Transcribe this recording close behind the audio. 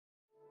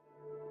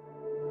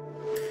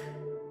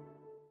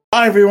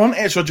Hi everyone,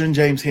 it's Roger and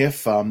James here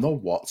from the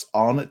What's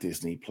on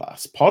Disney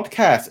Plus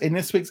podcast. In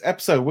this week's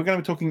episode, we're going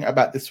to be talking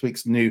about this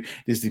week's new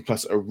Disney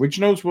Plus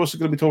originals. We're also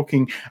going to be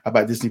talking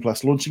about Disney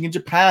Plus launching in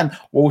Japan,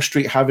 Wall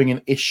Street having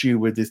an issue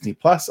with Disney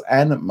Plus,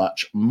 and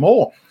much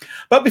more.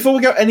 But before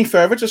we go any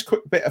further, just a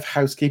quick bit of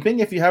housekeeping.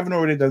 If you haven't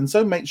already done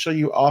so, make sure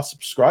you are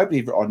subscribed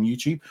either on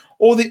YouTube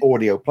or the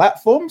audio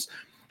platforms.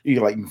 You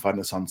can find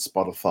us on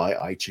Spotify,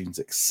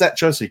 iTunes,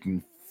 etc. So you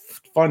can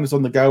find us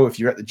on the go if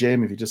you're at the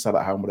gym, if you just sat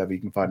at home, whatever, you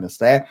can find us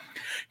there.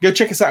 Go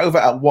check us out over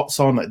at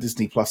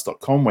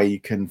whatsondisneyplus.com, where you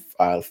can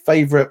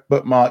favorite,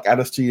 bookmark, add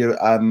us to your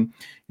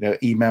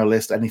email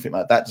list, anything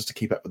like that, just to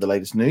keep up with the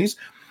latest news.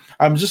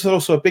 Just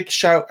also a big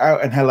shout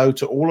out and hello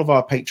to all of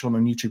our Patreon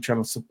and YouTube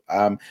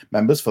channel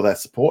members for their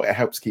support. It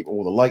helps keep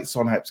all the lights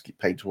on, helps keep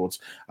paid towards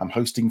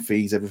hosting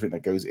fees, everything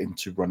that goes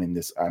into running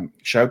this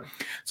show.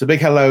 So big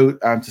hello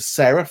to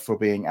Sarah for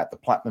being at the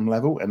platinum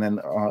level, and then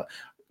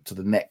to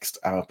the next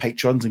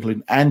patrons,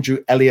 including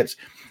Andrew, Elliott,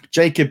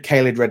 Jacob,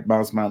 Caleb, Red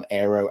Marsman,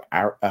 Aero,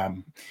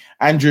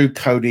 Andrew,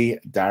 Cody,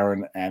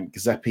 Darren, and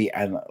Giuseppe,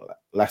 and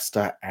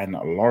Lester, and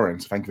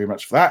Lawrence. Thank you very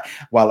much for that.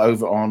 While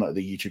over on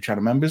the YouTube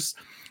channel members,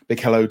 big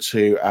hello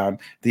to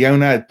the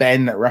owner,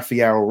 Ben,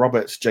 Raphael,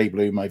 Robert, J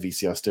Blue, My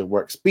VCR Still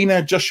Works,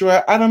 Bina,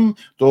 Joshua, Adam,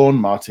 Dawn,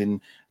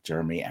 Martin,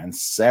 Jeremy, and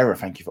Sarah.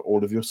 Thank you for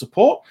all of your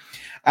support.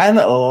 And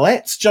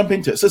let's jump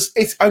into it. So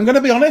I'm going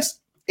to be honest,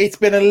 it's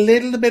been a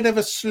little bit of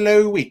a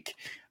slow week.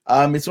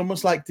 It's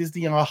almost like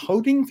Disney are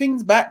holding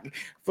things back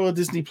for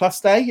Disney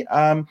Plus Day.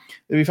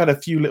 We've had a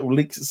few little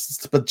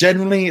leaks, but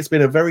generally it's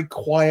been a very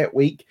quiet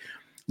week.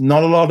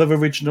 Not a lot of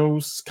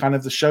originals. Kind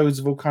of the shows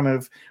have all kind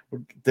of,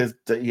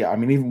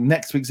 even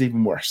next week's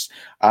even worse.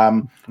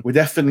 We're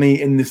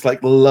definitely in this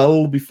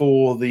lull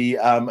before the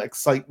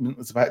excitement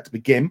is about to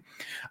begin.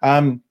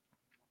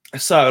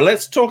 So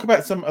let's talk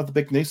about some of the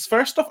big news.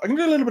 First off, I'm going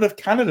to do a little bit of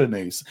Canada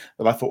news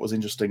that I thought was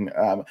interesting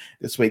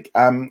this week.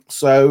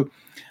 So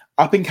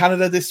up in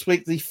Canada this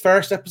week, the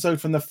first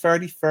episode from the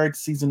 33rd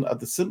season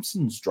of The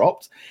Simpsons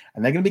dropped,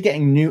 and they're going to be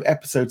getting new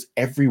episodes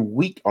every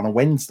week on a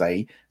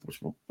Wednesday,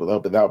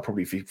 that'll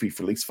probably be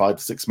for at least 5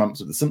 to 6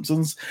 months of The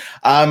Simpsons.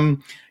 So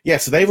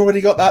they've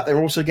already got that.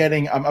 They're also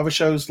getting other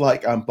shows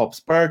like Bob's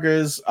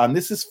Burgers.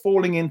 This is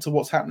falling into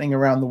what's happening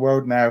around the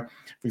world now.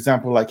 For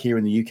example, like here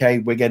in the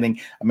UK, we're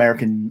getting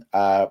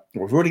we're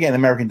already getting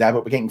American Dad,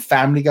 but we're getting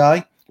Family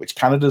Guy, which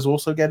Canada's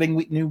also getting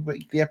new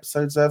weekly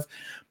episodes of.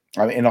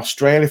 In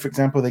Australia, for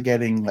example, they're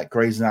getting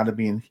Grey's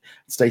Anatomy and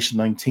Station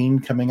 19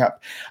 coming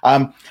up.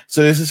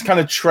 So there's this kind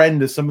of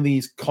trend as some of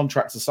these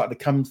contracts are starting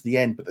to come to the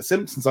end. But The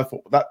Simpsons, I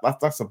thought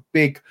that's a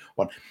big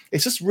one.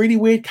 It's just really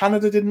weird.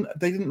 Canada didn't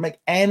make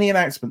any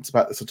announcements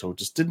about this at all.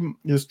 Just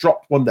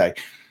dropped one day.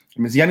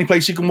 It's the only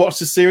place you can watch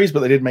this series,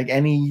 but they didn't make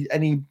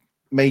any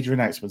major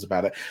announcements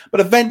about it.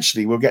 But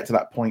eventually we'll get to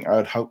that point, I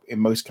would hope, in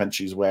most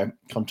countries where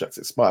contracts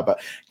expire.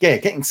 But yeah,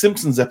 getting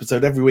Simpsons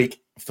episode every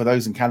week for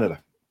those in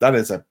Canada, that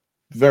is a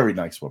very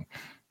nice one.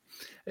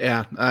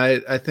 Yeah,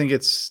 I think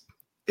it's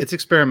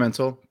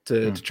experimental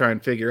to try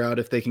and figure out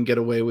if they can get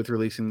away with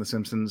releasing The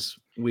Simpsons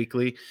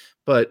weekly.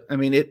 But I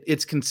mean,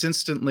 it's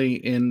consistently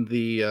in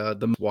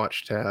the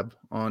watch tab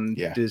on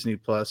Disney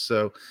Plus.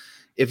 So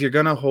if you're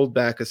gonna hold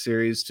back a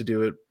series to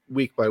do it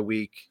week by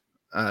week,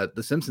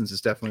 The Simpsons is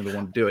definitely the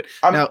one to do it.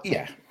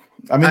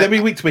 They'll be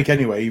week to week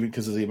anyway, even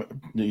because of the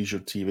usual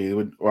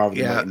TV.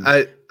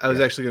 I was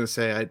actually going to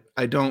say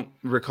I don't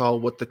recall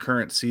what the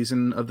current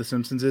season of The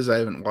Simpsons is. I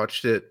haven't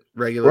watched it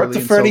regularly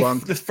in so long.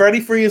 The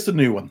 33 is the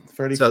new one.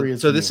 33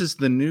 so this is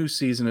the new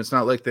season. It's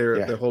not like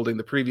they're holding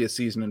the previous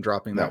season and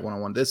dropping that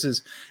one-on-one. This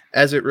is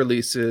as it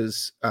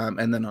releases,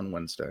 and then on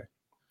Wednesday.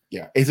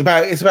 Yeah, it's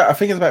about. I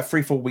think it's about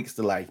 3-4 weeks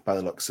delay by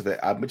the looks of it,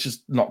 which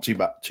is not too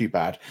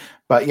bad.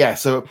 But yeah,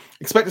 so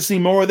expect to see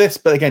more of this.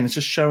 But again, it's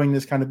just showing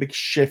this kind of big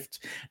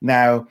shift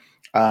now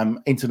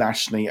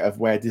internationally of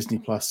where Disney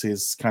Plus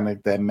is kind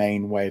of their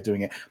main way of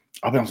doing it.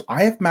 I'll be honest,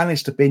 I have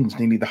managed to binge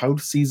nearly the whole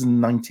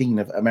season 19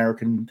 of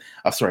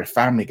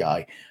Family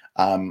Guy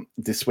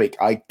this week.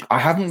 I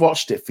haven't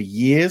watched it for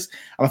years,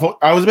 and I thought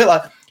I was a bit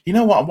like, you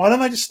know what? Why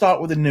don't I just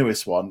start with the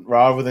newest one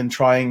rather than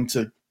trying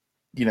to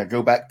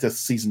go back to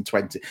season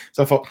 20.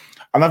 So I thought,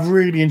 and I've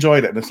really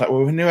enjoyed it. And it's like,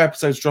 well, with new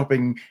episodes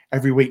dropping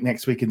every week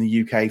next week in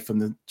the UK from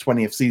the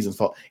 20th season, I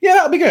thought, yeah,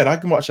 that'll be good. I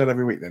can watch that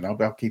every week then.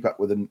 I'll keep up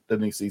with the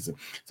new season.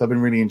 So I've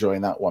been really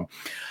enjoying that one.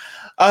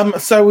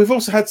 So we've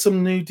also had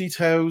some new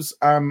details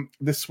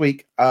this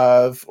week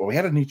we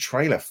had a new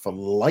trailer for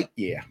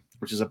Lightyear,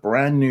 which is a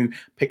brand new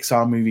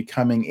Pixar movie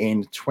coming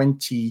in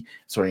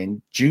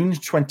June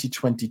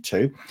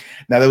 2022.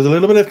 Now, there was a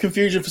little bit of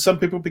confusion for some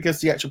people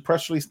because the actual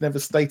press release never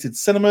stated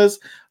cinemas.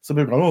 Some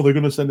people go, they're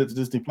going to send it to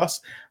Disney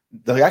Plus.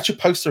 The actual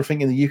poster, I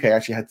think, in the UK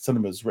actually had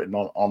cinemas written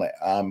on it.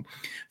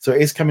 So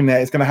it is coming there.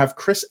 It's going to have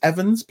Chris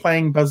Evans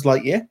playing Buzz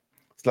Lightyear.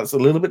 So that's a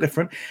little bit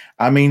different.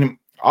 I mean,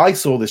 I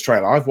saw this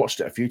trailer. I've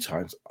watched it a few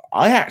times.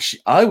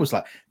 I was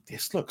like,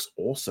 this looks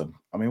awesome.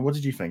 I mean, what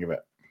did you think of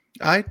it?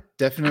 I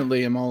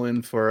definitely am all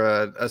in for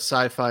a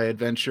sci-fi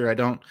adventure. I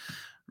don't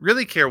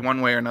really care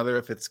one way or another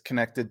if it's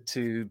connected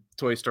to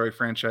Toy Story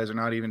franchise or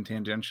not, even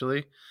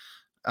tangentially.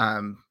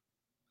 I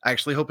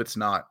actually hope it's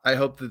not. I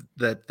hope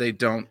that they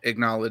don't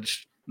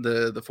acknowledge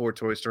the 4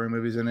 Toy Story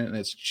movies in it, and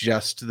it's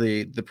just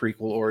the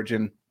prequel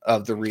origin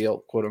of the real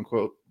quote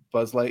unquote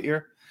Buzz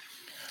Lightyear.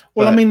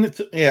 Well, I mean,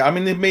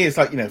 to me, it's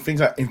like, things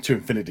like Into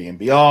Infinity and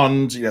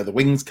Beyond, the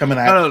wings coming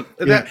out.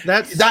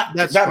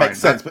 That makes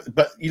sense,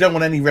 but you don't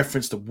want any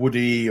reference to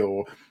Woody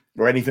or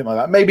anything like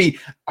that. Maybe,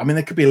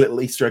 there could be a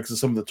little Easter eggs of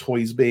some of the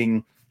toys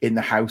being in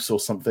the house or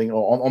something,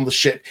 or on the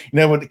ship,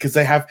 because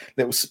they have,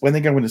 when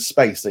they go into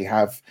space, they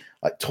have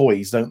like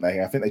toys, don't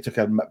they? I think they took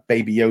a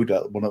Baby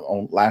Yoda one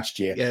on last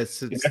year.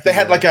 Yes, if they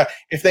had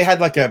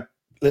like a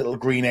little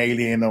green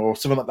alien or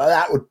something like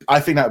that,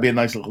 I think that would be a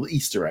nice little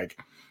Easter egg.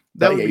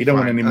 You don't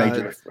want any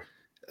major.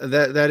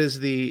 That is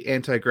the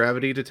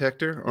anti-gravity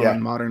detector on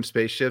modern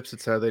spaceships.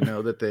 It's how they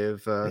know that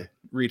they've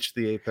reached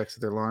the apex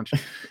of their launch.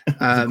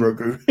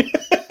 Grogu.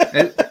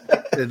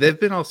 They've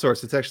been all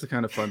sorts. It's actually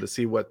kind of fun to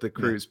see what the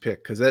crews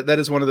pick, because that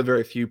is one of the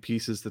very few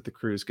pieces that the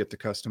crews get to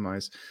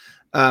customize.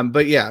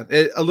 But yeah,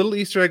 a little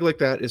Easter egg like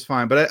that is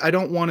fine. But I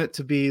don't want it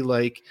to be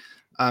like,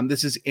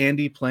 this is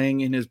Andy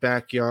playing in his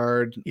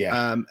backyard,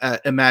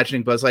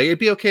 imagining Buzz Lightyear. It'd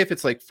be okay if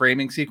it's like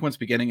framing sequence,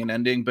 beginning and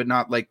ending, but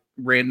not like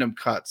random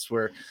cuts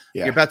where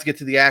you're about to get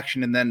to the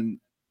action and then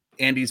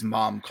Andy's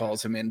mom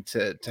calls him in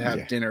to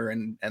have dinner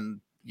and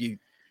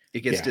it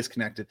gets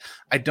disconnected.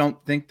 I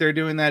don't think they're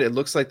doing that. It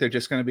looks like they're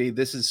just going to be,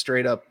 this is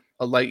straight up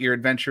a Lightyear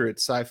adventure.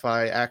 It's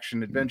sci-fi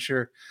action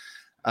adventure.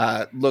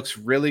 Looks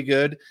really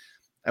good.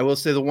 I will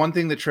say the one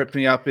thing that tripped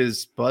me up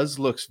is Buzz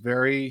looks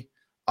very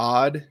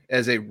odd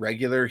as a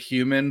regular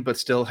human, but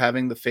still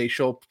having the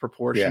facial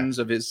proportions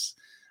of his.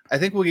 I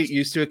think we'll get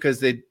used to it because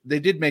they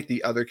did make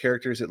the other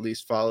characters at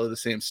least follow the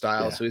same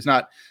style. So he's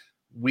not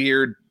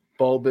weird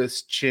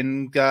bulbous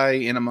chin guy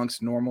in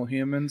amongst normal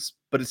humans,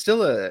 but it's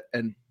still it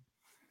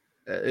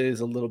is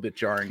a little bit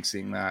jarring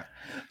seeing that.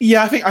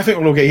 Yeah, I think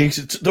we'll get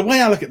used to. The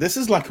way I look at this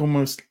is like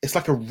it's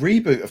like a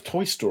reboot of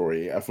Toy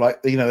Story, of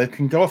like, they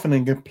can go off in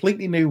a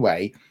completely new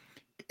way.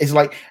 It's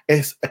like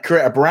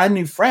create a brand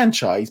new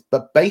franchise,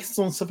 but based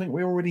on something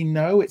we already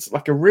know. It's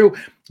like a real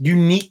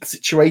unique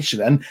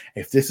situation, and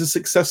if this is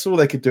successful,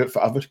 they could do it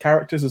for other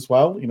characters as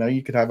well.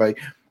 You could have a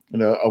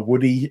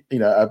Woody.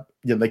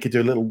 They could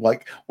do a little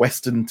like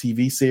Western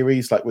TV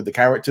series like with the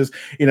characters.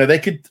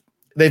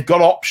 They've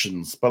got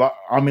options, but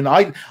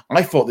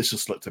I thought this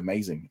just looked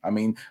amazing.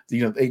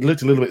 It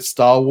looked a little bit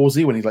Star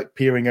Warsy when he's like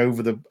peering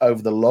over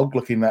the log,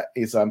 looking at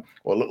his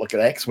what looked like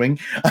an X-wing,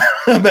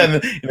 and then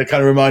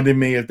kind of reminded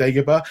me of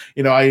Dagobah.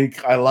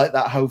 I like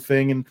that whole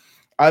thing, and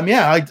I'm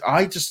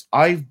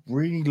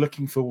really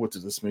looking forward to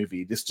this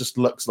movie. This just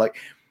looks like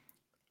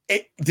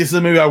this is a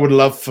movie I would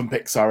love from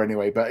Pixar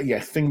anyway. But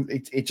yeah,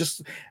 it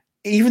just.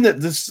 Even that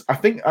this, I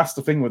think that's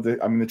the thing with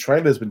the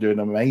trailer's been doing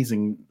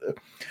amazing.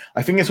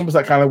 I think it's almost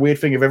that kind of weird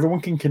thing if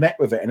everyone can connect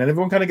with it, and then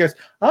everyone kind of goes,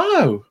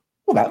 "Oh,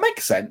 well, that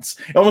makes sense."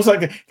 Almost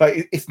like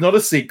it's not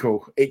a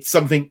sequel; it's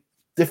something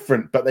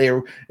different, but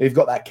they've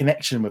got that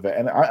connection with it,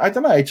 and I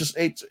don't know. It just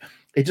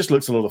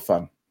looks a lot of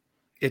fun.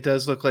 It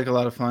does look like a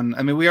lot of fun.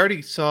 We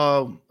already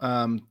saw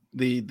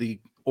the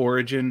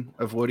origin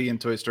of Woody in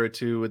Toy Story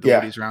 2 with the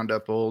Woody's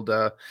Roundup old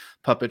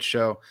puppet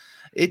show.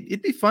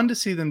 It'd be fun to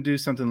see them do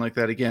something like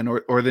that again,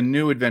 or the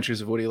new Adventures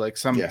of Woody. Like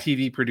some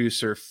TV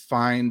producer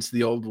finds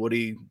the old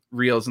Woody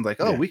reels and like,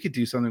 we could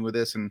do something with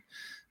this,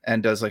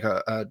 and does like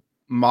a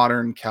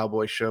modern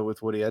cowboy show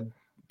with Woody. I'd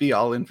be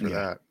all in for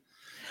that.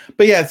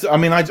 But yeah,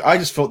 I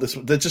just thought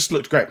that just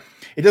looked great.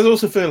 It does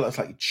also feel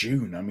like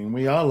June.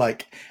 We are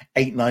like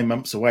 8-9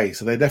 months away,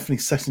 so they're definitely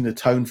setting the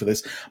tone for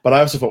this. But I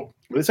also thought,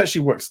 well, this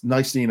actually works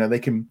nicely. They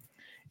can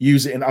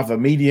use it in other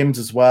mediums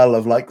as well,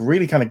 of like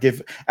really kind of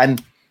give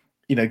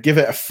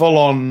it a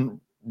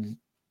full-on.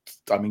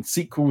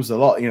 Sequels a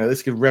lot.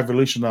 This could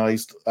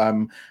revolutionize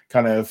kind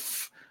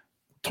of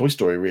Toy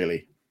Story,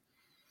 really.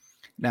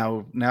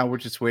 Now we're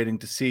just waiting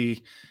to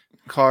see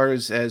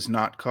Cars as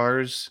not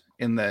Cars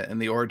in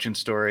the origin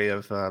story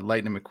of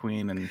Lightning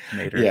McQueen and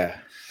Mater. Yeah,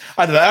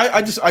 I don't know.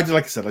 I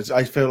like I said,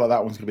 I feel like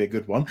that one's gonna be a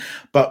good one.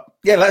 But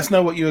yeah, let us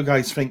know what you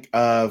guys think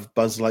of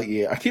Buzz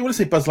Lightyear. I keep want to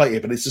say Buzz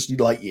Lightyear, but it's just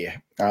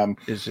Lightyear.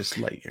 It's just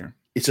Lightyear.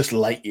 It's just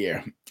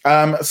Lightyear.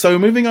 So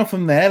moving on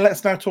from there,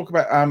 let's now talk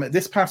about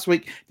this past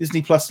week.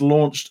 Disney Plus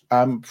launched.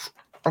 I'll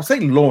say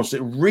launched.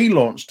 It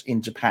relaunched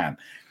in Japan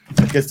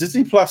because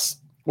Disney Plus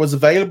was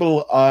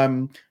available.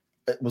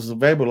 It was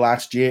available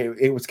last year.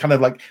 It was kind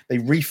of like they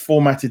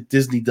reformatted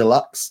Disney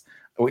Deluxe,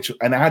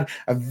 and it had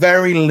a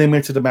very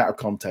limited amount of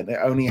content. It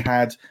only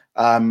had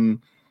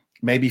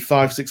maybe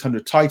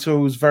 500-600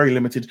 titles, very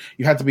limited.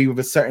 You had to be with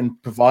a certain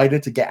provider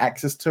to get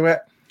access to it.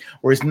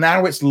 Whereas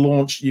now it's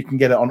launched, you can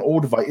get it on all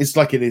devices. It's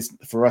like it is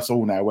for us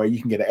all now, where you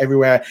can get it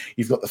everywhere.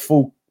 You've got the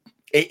full.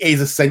 It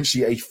is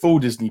essentially a full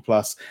Disney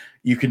Plus.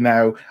 You can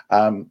now.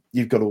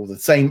 You've got all the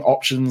same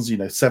options.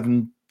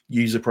 7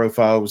 user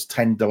profiles,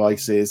 10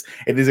 devices.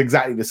 It is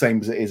exactly the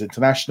same as it is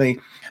internationally.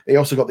 They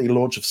also got the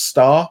launch of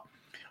Star,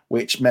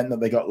 which meant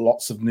that they got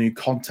lots of new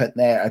content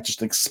there,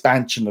 just an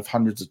expansion of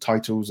hundreds of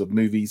titles of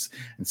movies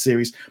and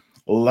series.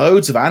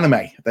 loads of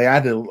anime. They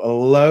added a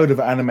load of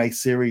anime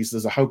series.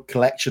 There's a whole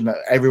collection that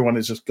everyone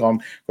has just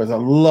gone. There's a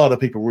lot of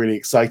people really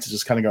excited,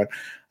 just kind of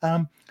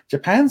going,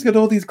 Japan's got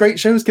all these great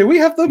shows. Can we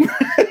have them?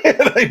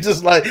 They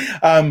just like,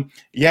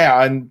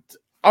 yeah. And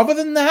other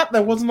than that,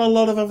 there wasn't a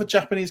lot of other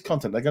Japanese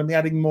content. They're going to be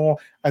adding more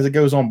as it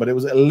goes on, but it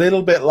was a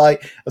little bit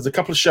like there's a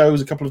couple of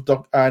shows, a couple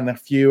of and a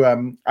few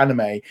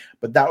anime,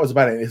 but that was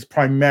about it. It's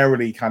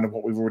primarily kind of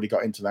what we've already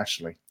got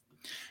internationally.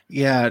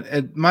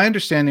 Yeah, my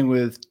understanding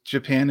with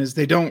Japan is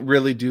they don't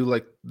really do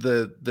like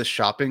the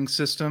shopping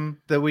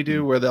system that we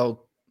do, where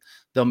they'll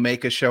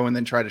make a show and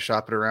then try to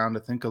shop it around.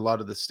 I think a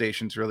lot of the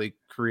stations really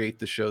create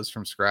the shows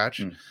from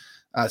scratch.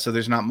 So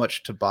there's not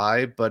much to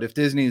buy, but if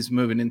Disney's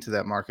moving into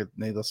that market,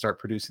 they'll start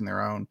producing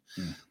their own.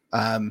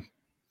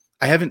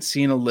 I haven't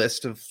seen a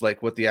list of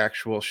like what the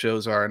actual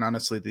shows are, and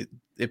honestly,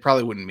 it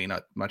probably wouldn't mean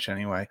much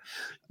anyway.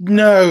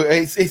 No,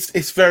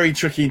 it's very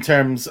tricky in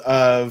terms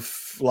of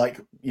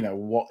like, you know,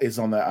 what is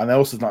on there, and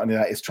also not only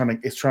that, it's trying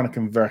to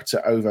convert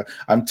it over.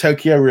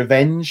 Tokyo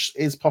Revenge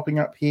is popping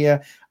up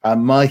here.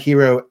 My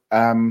Hero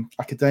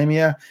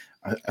Academia.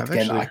 I've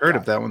actually heard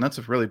of that one. That's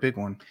a really big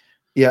one.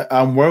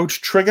 Yeah, World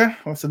Trigger,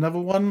 that's another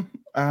one.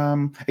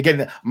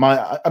 Again,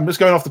 I'm just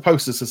going off the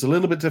posters, so it's a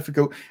little bit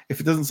difficult. If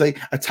it doesn't say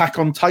Attack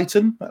on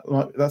Titan,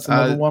 that's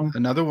another one.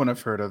 Another one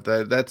I've heard of.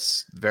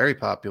 That's very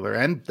popular,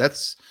 and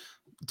that's,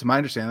 to my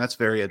understanding, that's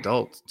very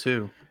adult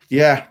too.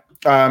 Yeah.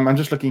 I'm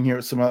just looking here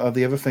at some of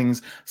the other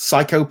things.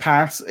 Psycho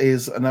Pass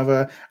is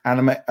another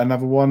anime,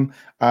 another one.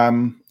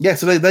 Yeah,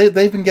 so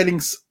they've been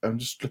getting. I'm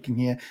just looking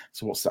here.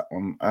 So what's that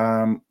one?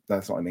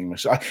 That's not in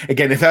English.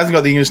 Again, if it hasn't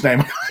got the English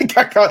name, I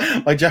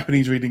can't. My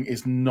Japanese reading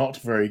is not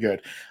very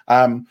good.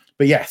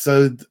 But yeah,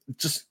 so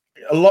just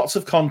lots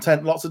of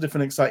content, lots of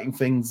different exciting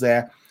things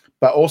there.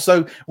 But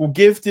also, we'll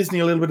give Disney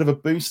a little bit of a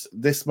boost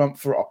this month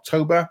for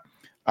October.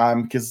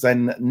 Because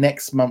then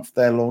next month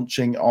they're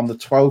launching on the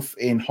 12th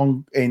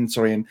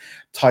in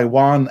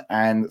Taiwan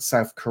and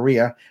South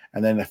Korea,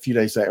 and then a few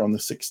days later on the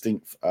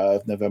 16th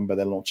of November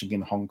they're launching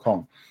in Hong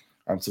Kong.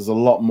 So there's a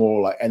lot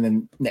more and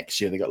then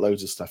next year they got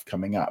loads of stuff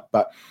coming up.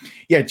 But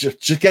yeah,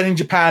 just getting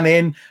Japan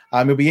in.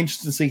 It'll be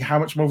interesting to see how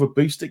much more of a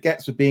boost it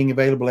gets with being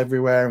available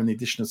everywhere and the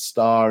addition of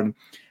Star. And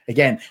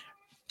again,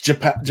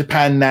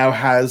 Japan now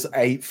has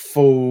a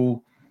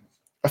full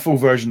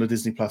version of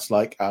Disney Plus,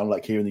 like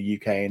here in the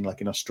UK and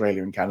like in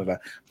Australia and Canada,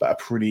 but a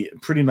pretty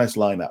nice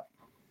lineup.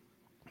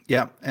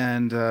 Yeah,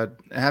 and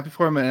happy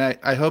for them, and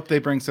I hope they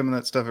bring some of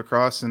that stuff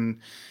across. And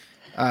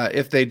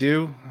if they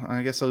do,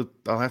 I guess I'll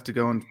have to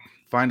go and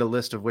find a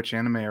list of which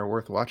anime are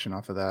worth watching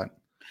off of that.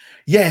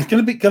 Yeah, it's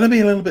gonna be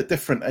a little bit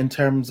different in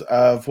terms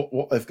of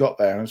what they've got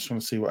there. I'm just trying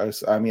to see what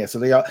else. Yeah, so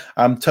they are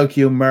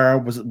Tokyo Mirror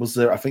was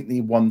there, I think,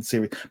 the one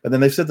series, but then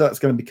they've said that's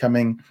going to be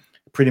coming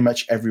pretty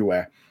much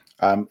everywhere.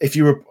 If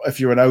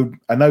you're an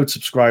Ode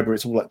subscriber,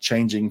 it's all like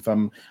changing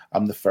from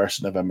the 1st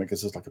of November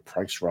because there's like a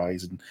price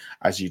rise, and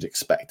as you'd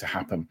expect to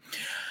happen.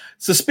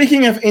 So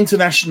speaking of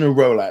international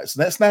rollouts,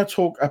 let's now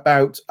talk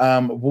about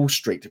Wall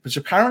Street, which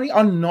apparently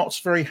are not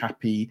very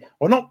happy,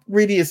 or not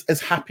really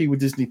as happy with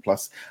Disney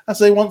Plus as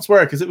they once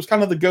were, because it was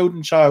kind of the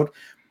golden child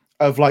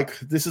of like,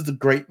 this is the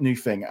great new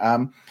thing.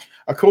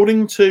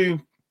 According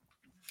to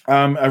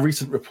a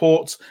recent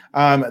report,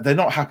 they're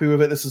not happy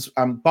with it. This is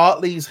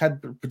Barclays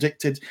had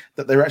predicted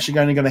that they're actually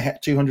only going to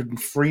hit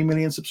 203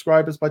 million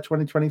subscribers by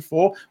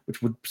 2024,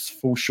 which would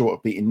fall short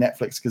of beating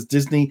Netflix, because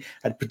Disney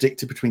had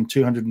predicted between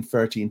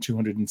 230 and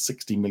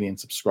 260 million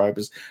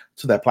subscribers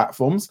to their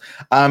platforms.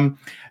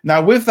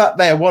 Now with that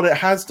there, what it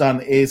has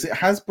done is it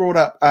has brought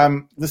up,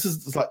 this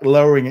is like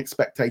lowering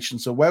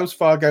expectations. So Wells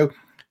Fargo,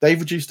 they've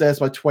reduced theirs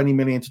by 20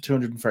 million to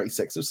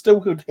 236. So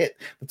still could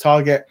hit the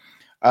target.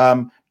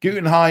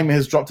 Guggenheim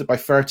has dropped it by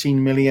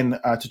 13 million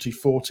to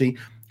 240,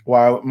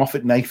 while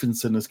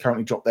Moffett-Nathanson has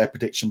currently dropped their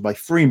prediction by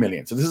 3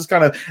 million. So this is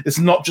it's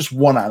not just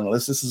one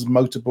analyst, this is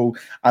multiple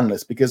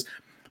analysts, because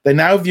they're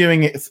now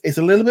viewing it, it's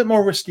a little bit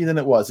more risky than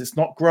it was. It's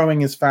not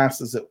growing as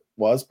fast as it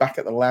was. Back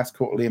at the last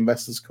quarterly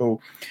investors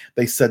call,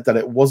 they said that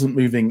it wasn't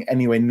moving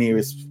anywhere near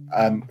as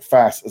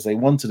fast as they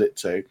wanted it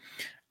to.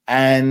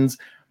 And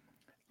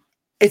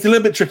it's a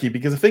little bit tricky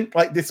because I think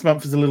like this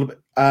month is a little bit,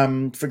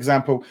 for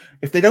example,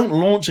 if they don't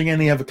launch in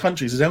any other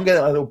countries, they don't get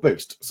a little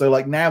boost. So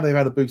like now they've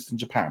had a boost in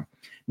Japan.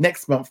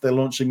 Next month, they're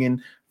launching in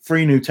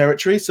 3 new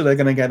territories. So they're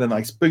going to get a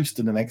nice boost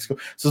in the next. So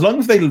as long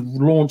as they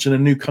launch in a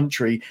new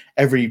country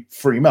every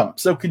 3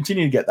 months, they'll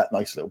continue to get that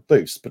nice little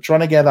boost. But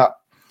trying to get up,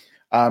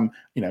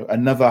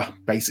 another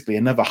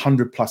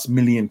 100+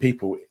 million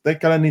people, they're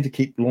going to need to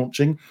keep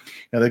launching.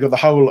 They've got the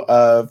whole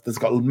of, there's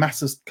got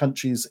massive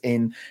countries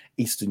in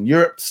Eastern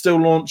Europe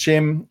still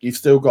launching. You've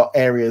still got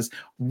areas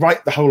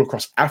right the whole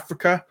across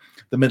Africa,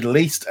 the Middle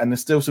East, and there's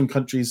still some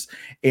countries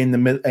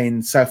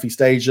in Southeast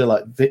Asia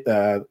like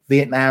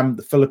Vietnam,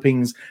 the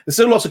Philippines. There's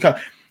still lots of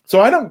countries. So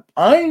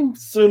I'm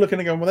still looking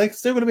at going, well, they're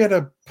still going to be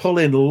able to pull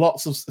in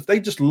lots of, if they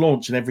just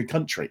launch in every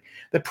country,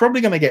 they're probably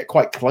going to get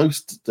quite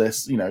close to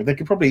this. They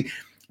could probably,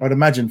 I'd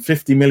imagine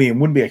 50 million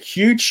wouldn't be a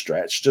huge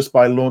stretch just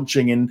by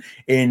launching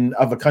in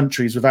other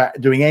countries without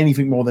doing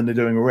anything more than they're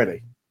doing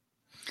already.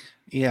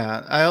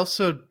 Yeah, I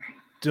also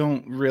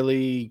don't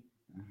really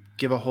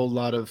give a whole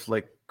lot of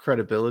like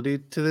credibility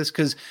to this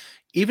because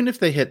even if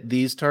they hit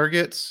these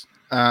targets,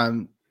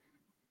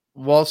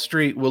 Wall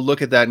Street will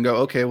look at that and go,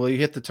 okay, well, you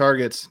hit the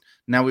targets.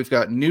 Now we've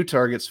got new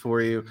targets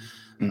for you.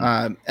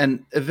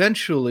 And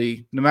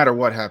eventually, no matter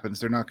what happens,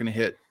 they're not going to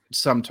hit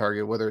some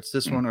target, whether it's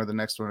this one or the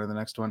next one or the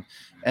next one.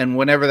 And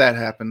whenever that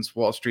happens,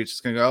 Wall Street's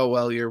just going to go, oh,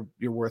 well, you're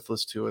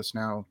worthless to us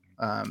now.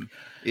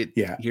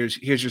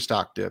 Here's your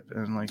stock dip.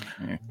 And like,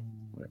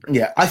 whatever.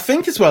 Yeah, I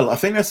think as well, I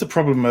think that's the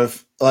problem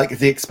of like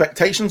the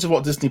expectations of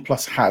what Disney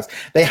Plus has.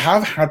 They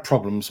have had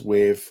problems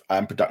with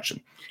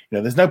production. You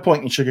know, there's no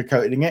point in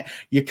sugarcoating it.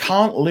 You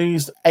can't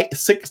lose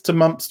 6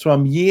 months to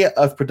a year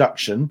of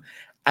production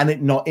and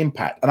it not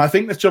impact. And I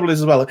think the trouble is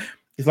as well,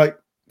 it's like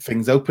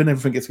things open,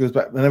 everything goes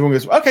back, and everyone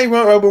goes, okay,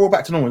 well, we're all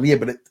back to normal. Yeah,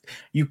 but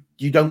you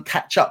don't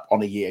catch up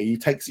on a year. You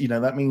take,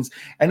 that means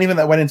anything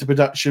that went into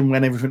production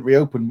when everything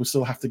reopened will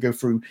still have to go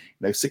through,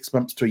 6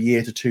 months to a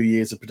year to 2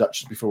 years of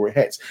production before it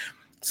hits.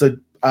 So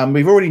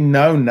we've already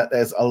known that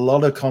there's a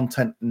lot of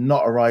content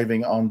not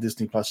arriving on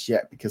Disney Plus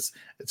yet because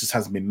it just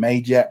hasn't been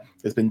made yet.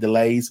 There's been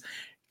delays,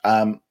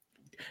 and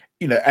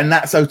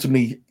that's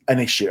ultimately an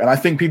issue. And I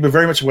think people are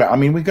very much aware. I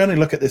mean, we're going to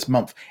look at this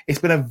month. It's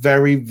been a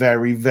very,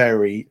 very,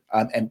 very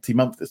empty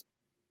month.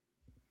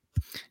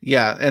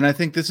 Yeah, and I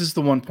think this is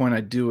the one point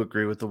I do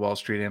agree with the Wall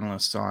Street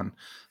analysts on,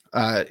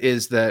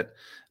 is that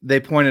they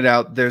pointed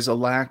out there's a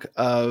lack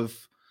of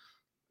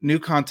new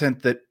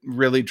content that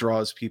really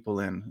draws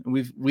people in.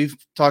 We've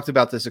talked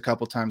about this a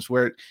couple times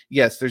where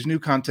yes, there's new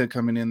content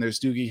coming in.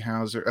 There's Doogie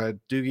Howser,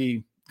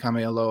 Doogie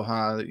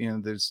Kamealoha,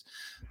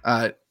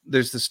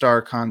 there's the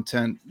Star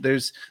content.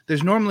 There's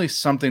normally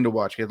something to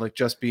watch. You had like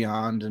Just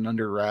Beyond and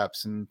Under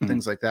Wraps and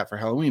things like that for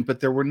Halloween, but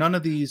there were none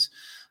of these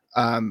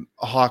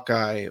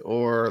Hawkeye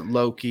or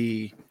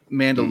Loki,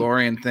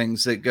 Mandalorian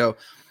things that go,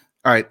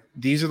 all right,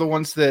 these are the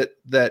ones that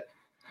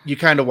you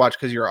kind of watch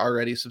because you're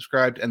already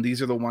subscribed, and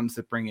these are the ones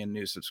that bring in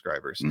new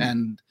subscribers.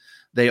 And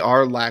they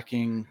are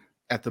lacking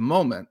at the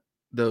moment.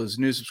 Those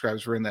new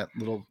subscribers were in that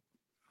little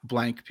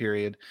blank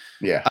period.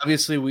 Yeah.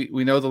 Obviously,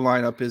 we know the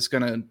lineup is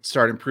going to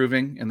start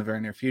improving in the very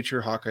near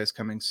future. Hawkeye is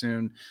coming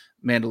soon.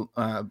 Book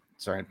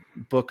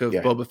of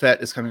Boba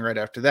Fett is coming right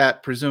after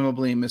that.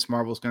 Presumably, Miss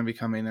Marvel is going to be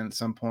coming in at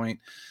some point.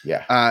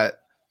 Yeah.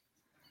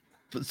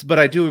 But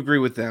I do agree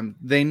with them.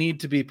 They need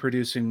to be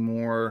producing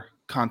more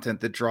content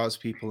that draws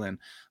people in.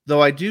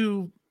 Though I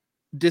do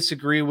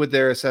disagree with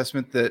their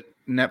assessment that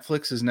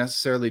Netflix is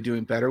necessarily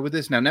doing better with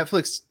this. Now,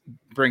 Netflix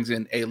brings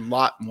in a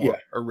lot more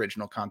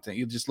original content.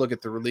 You just look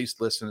at the release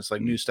list and it's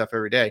like new stuff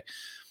every day.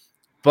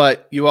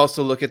 But you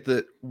also look at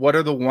what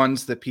are the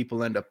ones that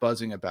people end up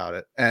buzzing about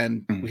it.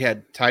 And we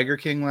had Tiger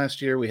King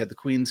last year. We had the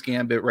Queen's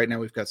Gambit. Right now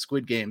we've got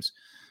Squid Games.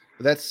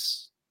 But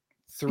that's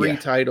 3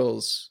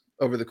 titles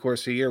over the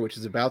course of a year, which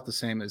is about the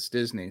same as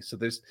Disney. So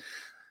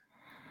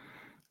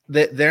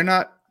they're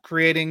not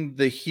creating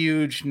the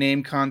huge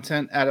name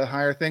content at a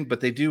higher thing,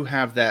 but they do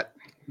have that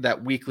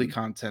weekly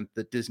content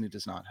that Disney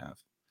does not have.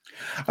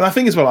 And I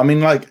think as well, I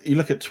mean, like you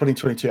look at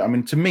 2022, I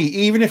mean, to me,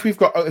 even if we've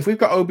got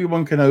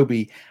Obi-Wan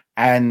Kenobi,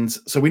 and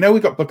so we know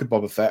we've got Book of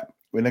Boba Fett,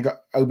 we've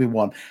got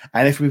Obi-Wan,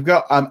 and if we've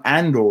got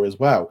Andor as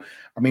well,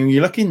 I mean,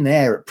 you're looking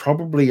there at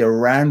probably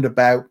around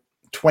about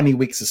 20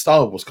 weeks of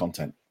Star Wars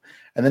content.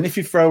 And then if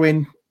you throw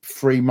in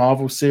 3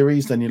 Marvel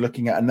series, then you're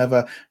looking at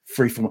another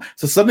 3 from.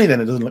 So suddenly then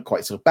it doesn't look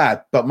quite so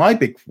bad. But my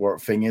big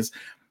thing is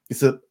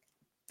that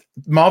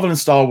Marvel and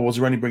Star Wars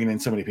are only bringing in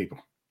so many people.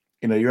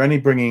 You're only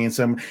bringing in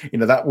some,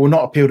 that will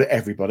not appeal to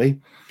everybody.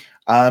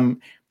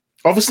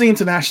 Obviously,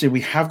 internationally,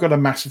 we have got a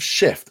massive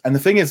shift. And the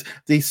thing is,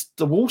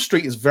 the Wall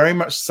Street is very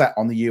much set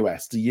on the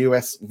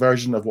US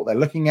version of what they're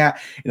looking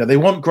at. They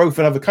want growth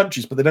in other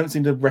countries, but they don't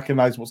seem to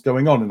recognize what's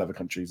going on in other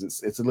countries.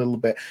 It's a little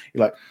bit,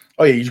 you're like,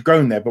 oh yeah, you've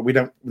grown there, but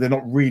they're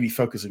not really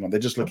focusing on, they're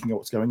just looking at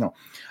what's going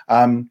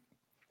on.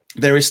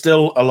 There is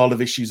still a lot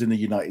of issues in the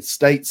United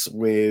States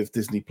with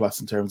Disney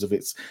Plus in terms of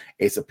its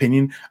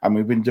opinion. And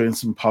we've been doing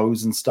some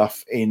polls and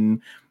stuff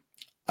in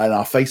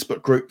our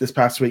Facebook group this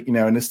past week, and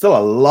there's still a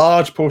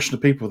large portion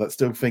of people that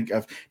still think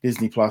of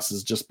Disney Plus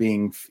as just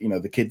being,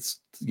 the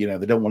kids, they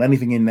don't want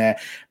anything in there,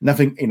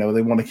 nothing,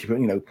 they want to keep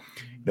it,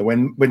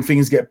 when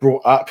things get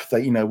brought up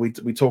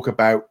that, we talk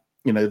about,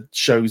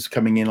 shows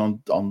coming in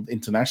on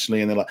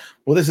internationally, and they're like,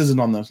 well, this isn't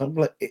on there. So,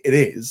 well, it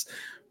is.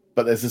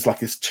 But there's this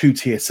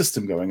 2-tier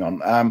system going on.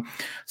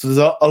 So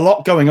there's a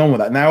lot going on with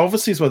that. Now,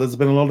 obviously, as well, there's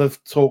been a lot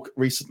of talk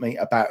recently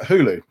about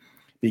Hulu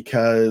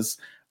because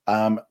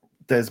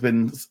there's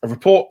been a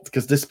report,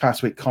 because this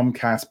past week,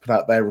 Comcast put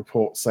out their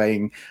report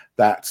saying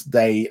that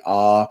they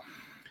are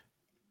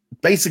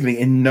basically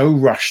in no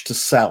rush to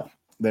sell.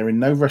 They're in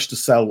no rush to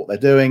sell what they're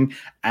doing.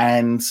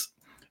 And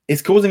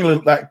it's causing a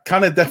little, that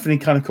kind of definitely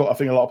kind of caught, I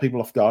think, a lot of people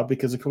off guard,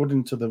 because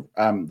according to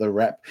the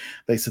rep,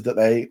 they said that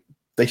they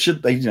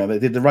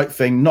did the right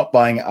thing, not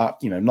buying it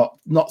up,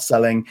 not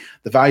selling.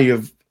 The value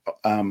of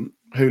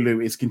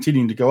Hulu is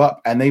continuing to go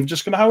up, and they're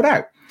just going to hold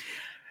out.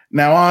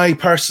 Now, I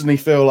personally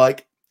feel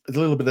like there's a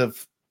little bit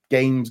of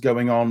games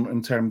going on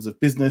in terms of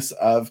business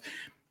of,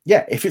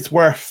 yeah, if it's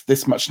worth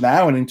this much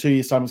now, and in 2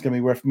 years' time it's going to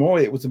be worth more,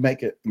 it would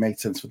make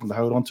sense for them to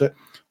hold on to it.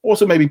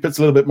 Also, maybe puts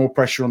a little bit more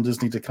pressure on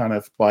Disney to kind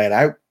of buy it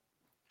out.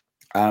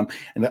 And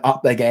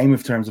up their game in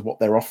terms of what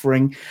they're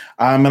offering.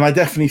 And I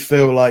definitely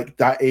feel like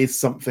that is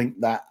something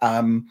that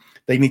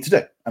they need to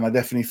do. And I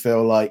definitely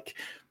feel like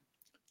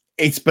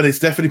it's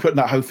definitely putting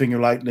that whole thing of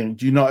like,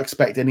 do not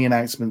expect any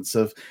announcements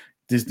of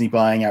Disney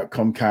buying out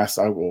Comcast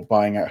or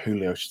buying out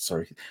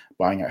Hulu,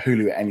 buying out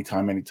Hulu at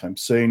anytime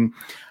soon.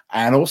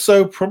 And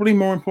also, probably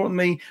more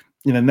importantly,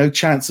 no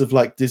chance of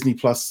like Disney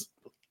Plus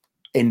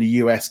in the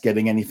US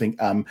getting anything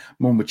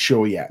more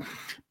mature yet.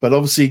 But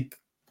obviously,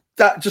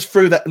 that just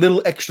threw that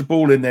little extra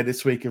ball in there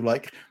this week of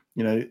like,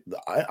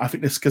 I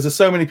think this, because there's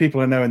so many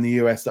people I know in the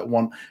US that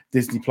want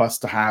Disney Plus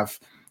to have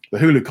the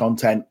Hulu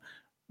content,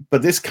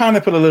 but this kind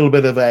of put a little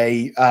bit of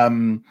a,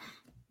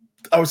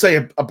 I would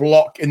say a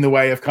block in the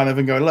way of kind of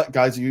and going, look,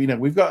 guys,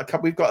 we've got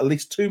at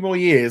least 2 more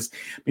years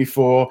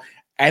before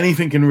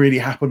anything can really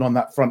happen on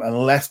that front,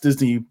 unless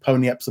Disney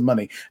pony up some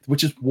money,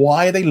 which is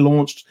why they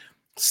launched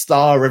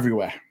Star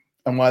everywhere.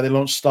 And why they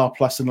launched Star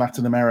Plus in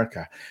Latin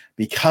America,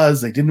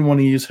 because they didn't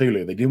want to use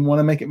Hulu. They didn't want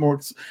to make it more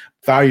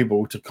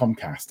valuable to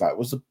Comcast.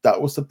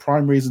 That was the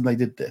prime reason they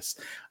did this.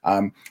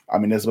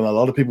 There's been a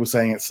lot of people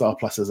saying that Star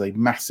Plus is a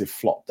massive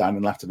flop down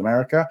in Latin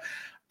America,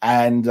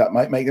 and that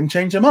might make them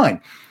change their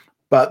mind.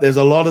 But there's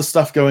a lot of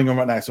stuff going on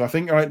right now. So I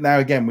think right now,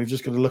 again, we've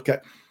just got to look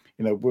at,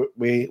 we're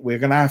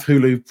going to have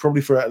Hulu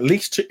probably for at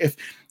least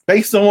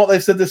based on what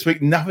they've said this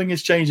week, nothing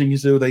is changing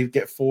until they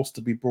get forced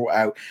to be brought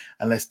out,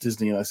 unless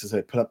Disney, as I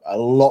say, put up a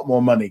lot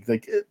more money.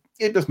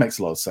 It just makes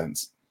a lot of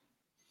sense.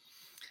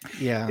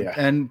 Yeah.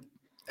 And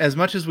as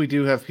much as we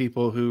do have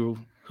people who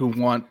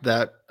want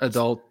that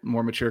adult,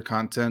 more mature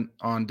content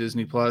on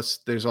Disney Plus,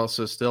 there's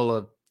also still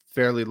a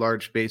fairly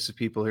large base of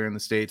people here in the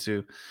States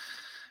who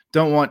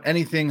don't want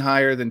anything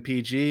higher than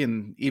PG,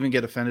 and even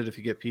get offended if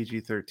you get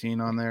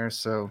PG-13 on there.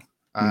 So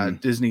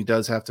Disney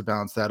does have to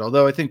balance that,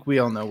 although I think we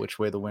all know which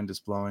way the wind is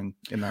blowing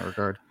in that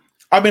regard.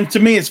 To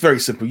me, it's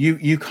very simple.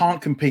 You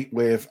can't compete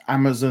with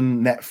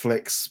Amazon,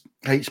 Netflix,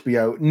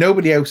 HBO.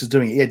 Nobody else is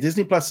doing it. Yeah,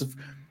 Disney Plus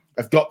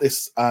have got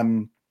this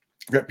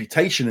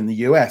reputation in the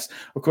US.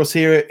 Of course,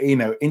 here,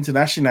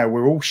 internationally now,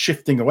 we're all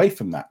shifting away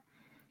from that.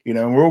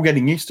 And we're all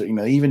getting used to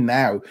it. Even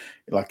now,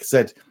 like I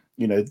said,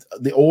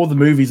 all the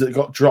movies that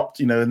got dropped,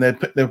 and there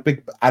were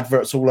big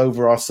adverts all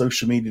over our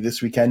social media this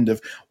weekend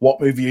of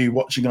what movie are you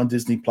watching on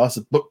Disney Plus?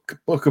 Book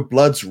of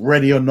Blood's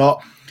ready or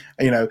not?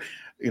 There's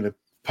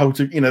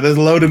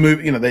a load of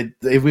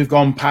movies. We've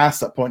gone past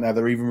that point now.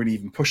 They're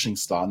even pushing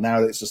Star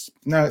now. It's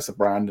a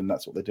brand, and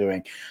that's what they're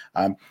doing.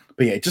 But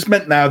yeah, it just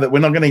meant now that we're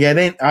not going to get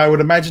in. I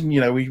would imagine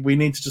we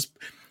need to just,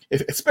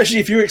 especially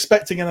if you're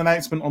expecting an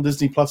announcement on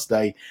Disney Plus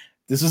Day.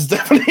 This has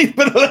definitely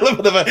been a little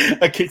bit of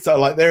a kickstart.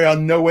 Like, they are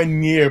nowhere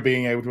near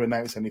being able to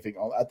announce anything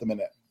at the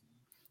minute.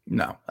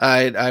 No,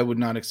 I would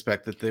not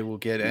expect that they will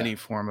get any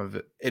form of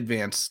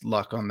advanced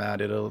luck on that.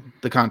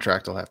 The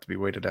contract will have to be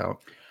waited out.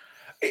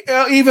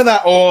 Either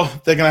that, or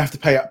they're going to have to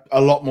pay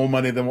a lot more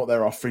money than what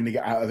they're offering to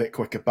get out of it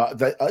quicker. But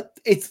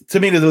to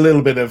me, there's a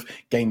little bit of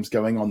games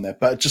going on there.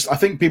 But I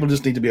think people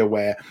just need to be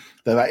aware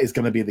that is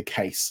going to be the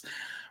case.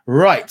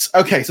 Right.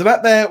 Okay. So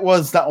that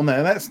was that on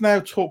there. Let's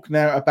now talk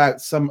about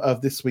some of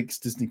this week's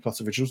Disney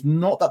Plus originals.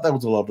 Not that there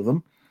was a lot of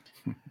them.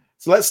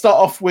 So let's start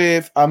off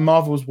with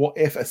Marvel's What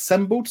If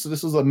Assembled. So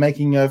this was a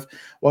making of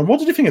one. What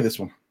did you think of this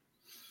one?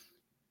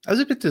 I was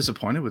a bit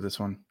disappointed with this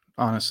one,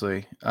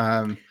 honestly.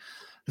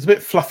 It's a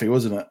bit fluffy,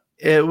 wasn't it?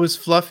 It was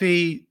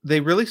fluffy. They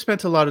really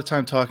spent a lot of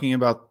time talking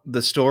about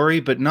the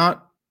story, but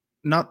not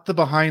the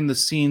behind the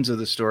scenes of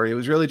the story. It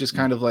was really just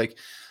kind of like,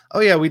 oh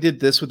yeah, we did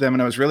this with them,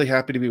 and I was really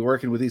happy to be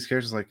working with these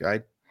characters. Like,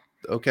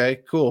 okay,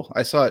 cool.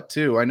 I saw it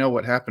too. I know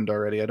what happened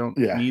already. I don't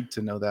need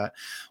to know that.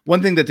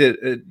 One thing that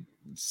did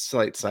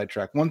slight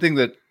sidetrack. One thing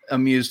that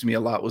amused me a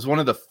lot was one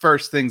of the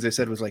first things they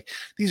said was like,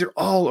 these are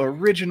all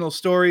original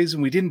stories,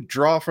 and we didn't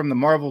draw from the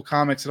Marvel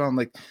comics at all. I'm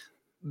like,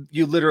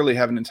 you literally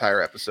have an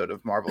entire episode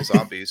of Marvel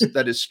Zombies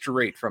that is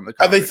straight from the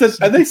comics.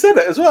 And they said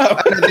it as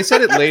well. They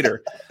said it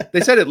later.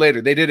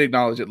 They did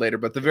acknowledge it later,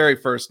 but the very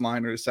first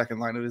line or the second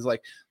line, it was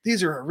like,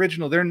 these are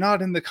original. They're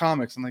not in the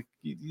comics. I'm like,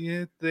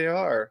 yeah, they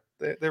are.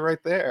 They're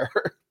right there.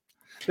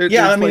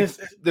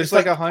 There's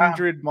like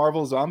 100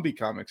 Marvel zombie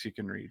comics you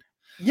can read.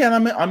 Yeah,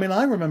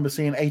 I remember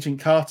seeing Agent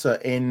Carter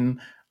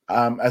in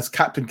as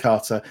Captain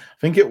Carter. I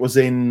think it was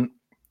in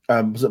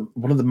was it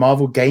one of the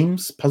Marvel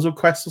games, Puzzle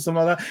Quest or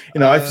something like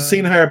that? I've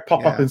seen her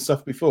pop up and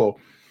stuff before.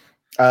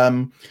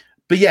 But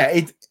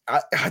yeah,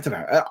 I don't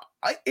know.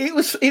 It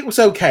was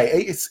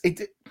okay.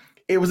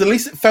 It was, at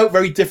least it felt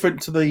very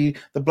different to the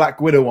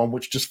Black Widow one,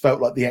 which just felt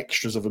like the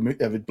extras of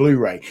a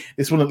Blu-ray.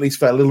 This one at least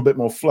felt a little bit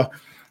more fluff.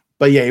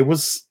 But yeah, it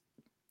was.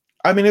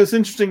 It was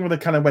interesting when they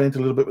kind of went into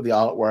a little bit with the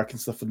artwork and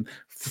stuff and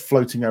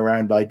floating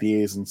around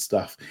ideas and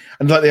stuff.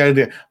 And like the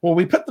idea, well,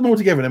 we put them all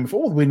together and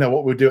before we know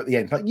what we'll do at the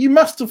end. Like, you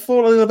must have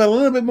thought a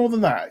little bit more than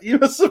that. You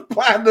must have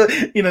planned,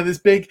 this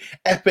big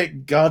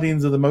epic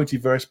Guardians of the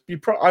Multiverse.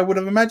 I would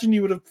have imagined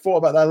you would have thought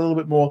about that a little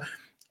bit more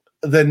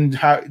than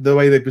the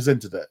way they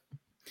presented it.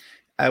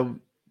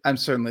 I'm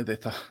certainly they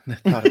thought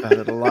about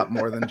it a lot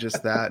more than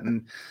just that,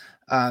 and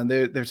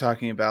they're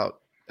talking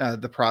about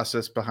the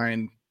process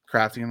behind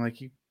crafting. I'm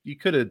like, you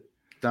could have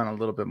done a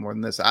little bit more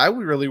than this. I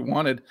really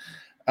wanted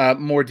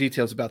more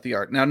details about the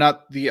art. Now,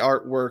 not the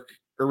artwork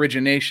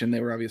origination.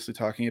 They were obviously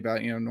talking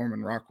about,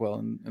 Norman Rockwell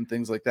and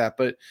things like that,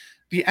 but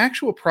the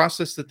actual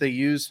process that they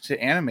used to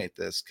animate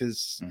this,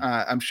 because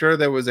I'm sure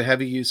there was a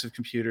heavy use of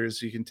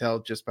computers. You can tell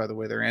just by the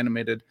way they're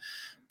animated.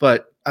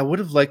 But I would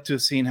have liked to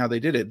have seen how they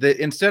did it.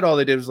 Instead, all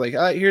they did was like,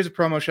 here's a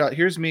promo shot.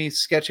 Here's me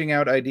sketching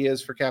out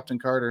ideas for Captain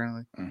Carter.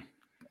 And I'm like,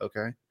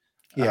 okay.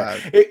 Yeah,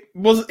 it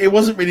wasn't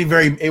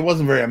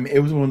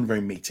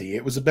very meaty.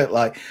 It was a bit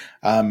like,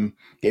 I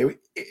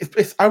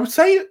would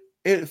say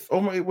it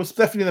was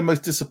definitely the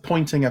most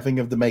disappointing, I think,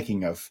 of the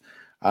making of.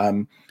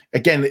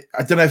 Again,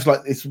 I don't know if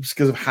it's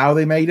because of how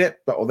they made it,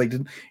 or they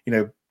didn't,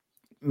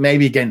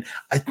 maybe again,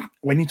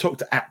 when you talk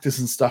to actors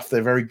and stuff,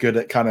 they're very good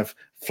at kind of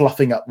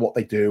fluffing up what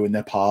they do and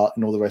their part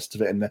and all the rest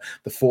of it and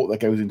the thought that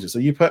goes into it. So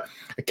you put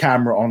a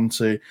camera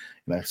onto,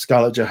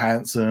 Scarlett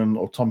Johansson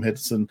or Tom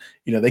Hiddleston,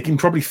 they can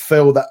probably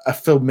fill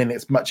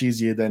minutes much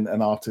easier than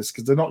an artist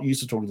because they're not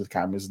used to talking to the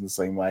cameras in the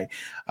same way.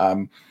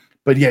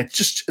 But yeah,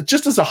 just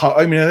as a whole,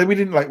 I mean, we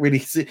didn't really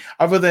see,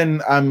 other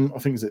than I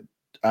think is it.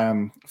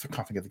 I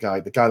can't think of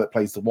the guy that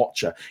plays the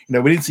Watcher.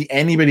 We didn't see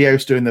anybody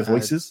else doing their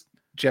voices.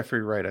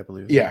 Jeffrey Wright, I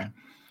believe. Yeah.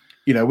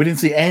 We didn't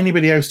see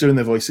anybody else doing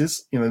their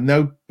voices.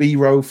 No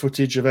B-roll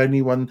footage of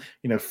anyone,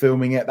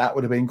 filming it. That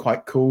would have been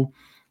quite cool.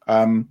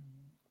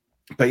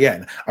 But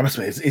yeah, I must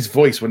admit, his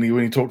voice when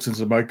he talks into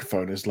the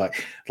microphone is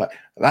like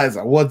that is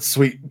a one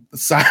sweet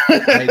sound.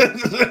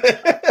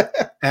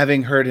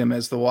 Having heard him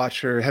as the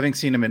Watcher, having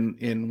seen him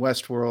in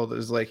Westworld,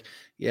 is like,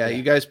 yeah,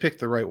 you guys picked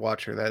the right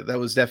Watcher. That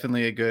was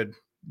definitely a good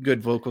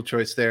vocal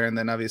choice there. And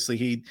then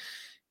obviously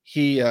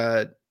he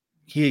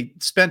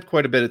spent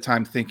quite a bit of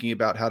time thinking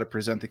about how to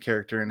present the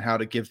character and how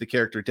to give the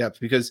character depth,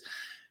 because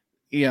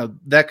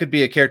that could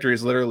be a character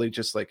who's literally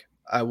just like,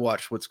 I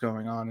watch what's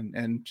going on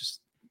and just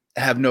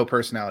have no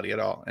personality at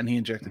all. And he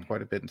injected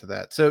quite a bit into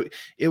that. So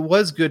it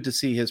was good to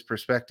see his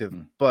perspective,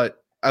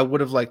 but I would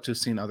have liked to have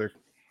seen other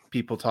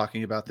people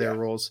talking about their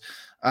roles.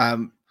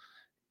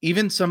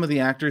 Even some of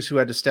the actors who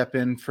had to step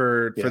in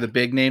for the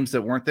big names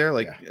that weren't there.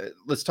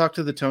 Let's talk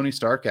to the Tony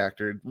Stark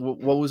actor.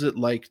 What was it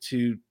like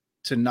to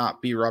not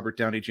be Robert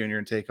Downey Jr.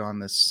 and take on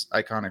this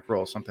iconic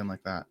role, something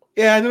like that?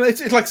 Yeah,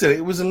 it's like I said,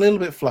 it was a little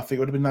bit fluffy. It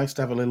would have been nice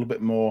to have a little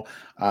bit more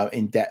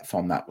in depth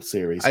on that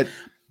series.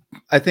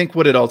 I think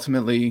what it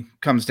ultimately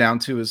comes down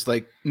to is,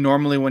 like,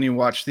 normally when you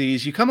watch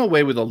these, you come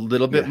away with a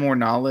little bit more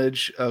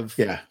knowledge of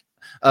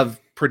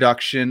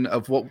production,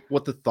 of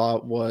what the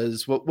thought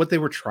was, what they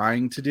were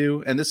trying to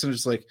do. And this is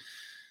just like,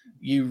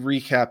 you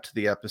recapped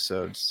the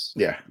episodes.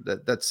 Yeah.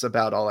 That's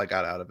about all I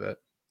got out of it.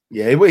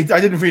 Yeah, I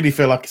didn't really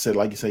feel like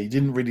you say, you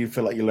didn't really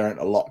feel like you learned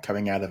a lot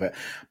coming out of it,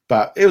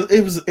 but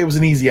it was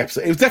an easy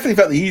episode. It was definitely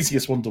felt the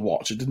easiest one to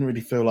watch. It didn't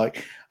really feel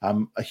like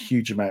a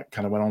huge amount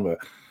kind of went on with it,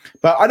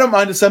 but I don't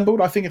mind Assembled.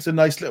 I think it's a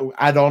nice little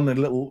add-on and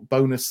a little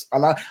bonus.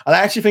 I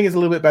actually think it's a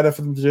little bit better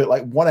for them to do it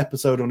like one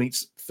episode on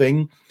each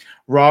thing,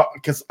 right?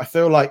 Because I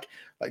feel like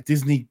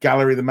Disney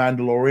Gallery The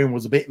Mandalorian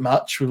was a bit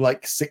much with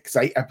like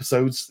 6-8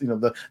 episodes.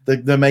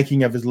 The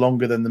making of is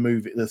longer than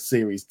the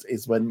series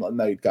is. When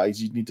no,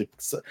 guys, you need to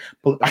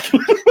pull it back.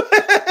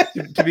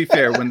 To be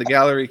fair, when the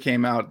Gallery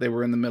came out, they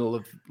were in the middle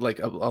of like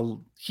a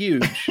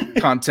huge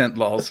content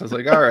lull. So I was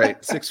like, all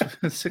right, 6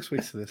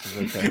 weeks of this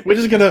is okay.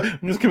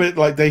 I'm just gonna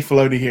like Dave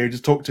Filoni here,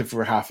 just talk to him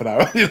for half an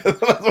hour.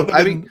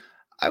 I mean,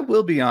 I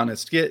will be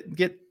honest. Get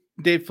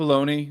Dave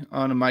Filoni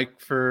on a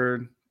mic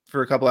for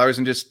a couple hours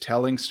and just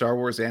telling Star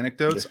Wars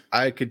anecdotes.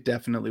 I could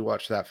definitely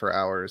watch that for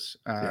hours.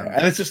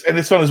 And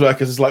it's fun as well,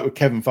 because it's like with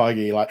Kevin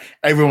Feige, like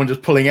everyone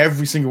just pulling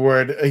every single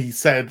word he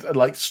said and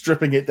like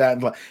stripping it down.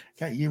 Like,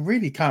 yeah, you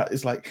really can't.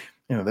 It's like,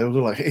 they were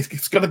like,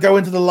 it's going to go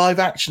into the live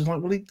action.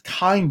 Like, well, he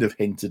kind of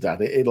hinted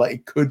at it.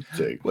 It could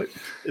do, but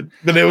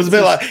it was a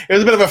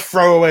bit of a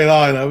throwaway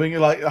line. I mean,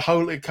 like the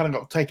whole, it kind of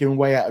got taken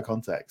way out of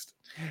context.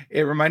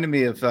 It reminded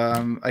me of,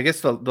 I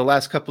guess the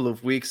last couple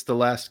of weeks, the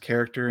last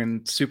character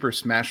in Super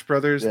Smash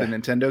Brothers, the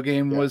Nintendo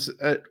game,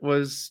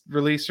 was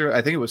released. Or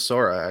I think it was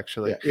Sora,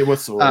 actually. Yeah, it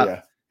was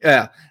Sora.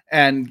 Yeah,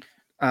 and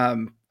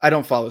I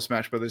don't follow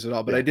Smash Brothers at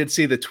all, but I did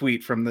see the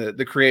tweet from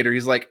the creator.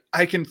 He's like,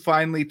 I can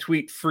finally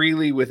tweet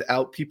freely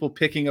without people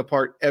picking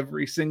apart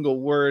every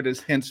single word as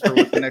hints for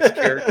what the next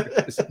character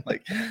is. I'm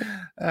like,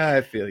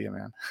 I feel you,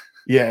 man.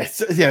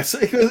 Yes,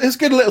 it's a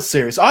good little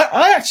series.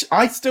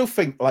 I still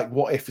think like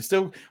What If it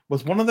still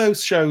was one of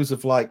those shows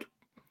of like,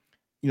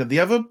 the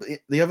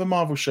other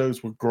Marvel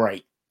shows were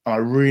great. I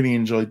really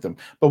enjoyed them,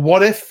 but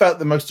What If felt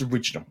the most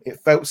original. It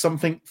felt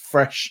something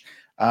fresh.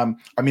 I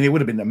mean, it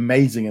would have been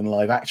amazing in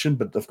live action,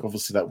 but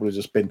obviously that would have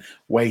just been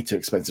way too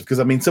expensive.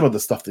 Because I mean, some of the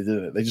stuff they did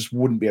in it, they just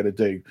wouldn't be able to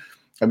do.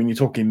 I mean, you're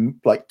talking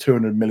like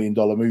 $200 million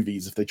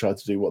movies if they tried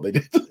to do what they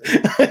did.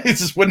 It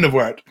just wouldn't have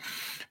worked.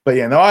 But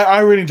yeah, no, I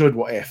really enjoyed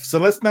What If. So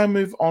let's now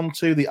move on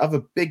to the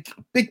other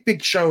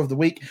big show of the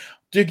week,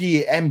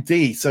 Doogie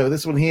MD. So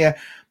this one here,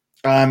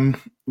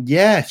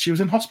 she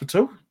was in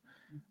hospital,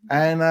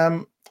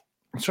 and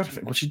I'm trying to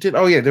think what she did.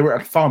 Oh yeah, they were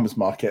at a farmer's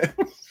market.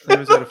 It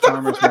was at a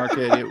farmer's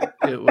market.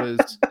 It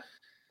was.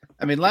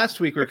 I mean, last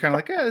week we were kind of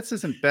like, yeah, this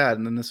isn't bad,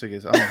 and then this week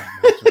is, oh,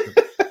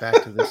 no,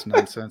 back to this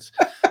nonsense.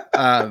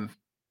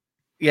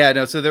 Yeah,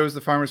 no. So there was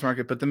the farmer's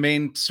market, but the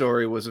main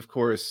story was, of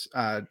course,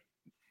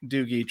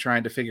 Doogie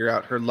trying to figure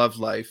out her love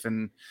life,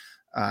 and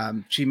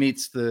she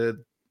meets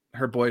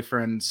her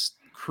boyfriend's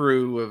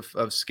crew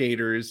of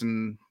skaters,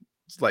 and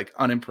it's like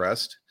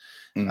unimpressed,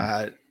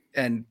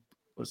 and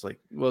was like,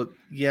 well,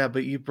 yeah,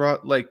 but you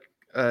brought like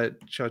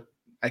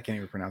I can't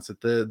even pronounce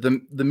it,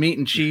 the meat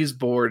and cheese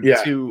board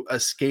to a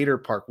skater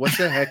park. What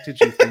the heck did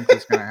you think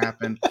was going to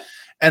happen?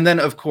 And then,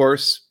 of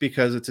course,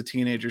 because it's a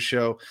teenager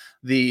show,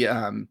 the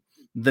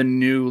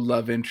new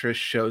love interest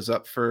shows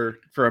up for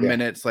a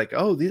minute. It's like,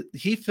 oh,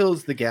 he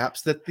fills the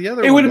gaps that the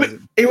other. It would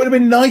have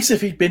been nice if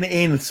he'd been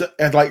in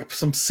like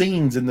some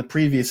scenes in the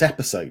previous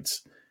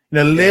episodes.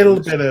 A little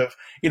bit of,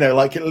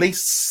 like at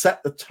least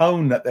set the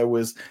tone that there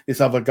was this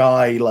other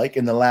guy, like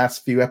in the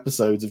last few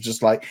episodes of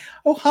just like,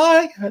 oh,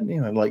 hi.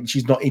 And, like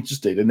she's not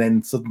interested. And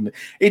then suddenly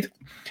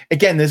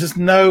there's just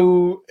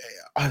no,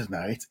 I don't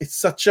know. It is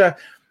such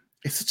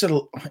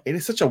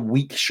a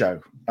weak show.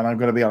 And I'm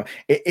going to be honest.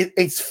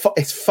 It's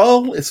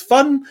full, it's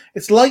fun,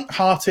 it's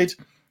lighthearted.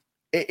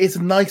 It is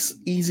a nice,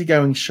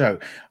 easygoing show,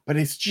 but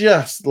it's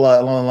just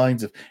like along the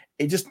lines of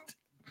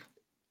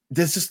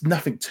there's just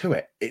nothing to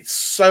it. It's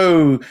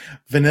so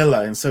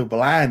vanilla and so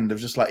bland. Of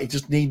just like it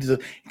just needs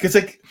because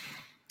like,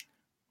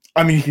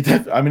 I mean, there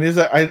was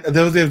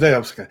the other day I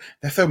was like,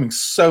 they're filming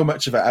so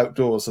much of it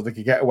outdoors so they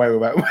could get away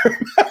without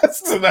wearing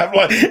masks. And I'm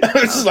like, I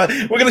was just like,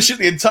 we're going to shoot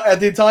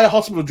the entire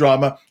hospital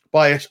drama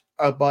by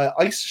a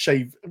ice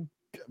shave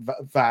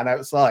van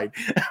outside.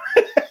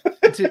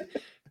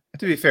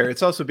 To be fair,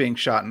 it's also being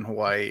shot in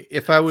Hawaii.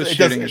 If I was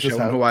shooting a show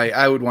in Hawaii,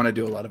 I would want to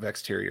do a lot of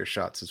exterior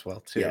shots as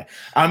well too. Yeah,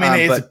 I mean,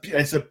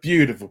 it's a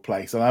beautiful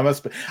place, and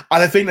and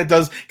I think that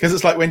does because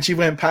it's like when she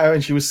went power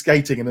and she was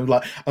skating, and I'm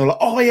like,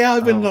 oh yeah,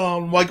 I've been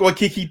on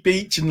Waikiki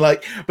Beach, and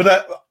like,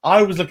 but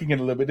I was looking at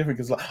it a little bit different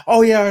because like,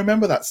 oh yeah, I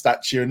remember that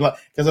statue, and like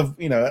because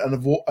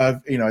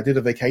I did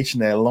a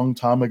vacation there a long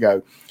time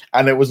ago.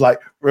 And it was like,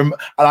 and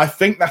I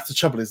think that's the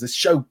trouble is this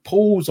show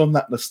pulls on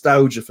that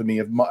nostalgia for me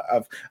of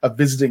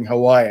visiting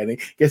Hawaii, and it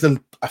gets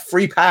a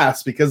free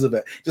pass because of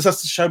it. Just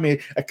has to show me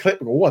a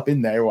clip. Oh, I've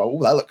been there. Oh,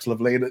 that looks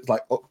lovely, and it's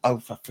like, oh,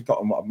 I've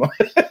forgotten what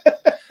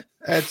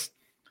I'm.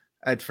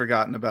 I'd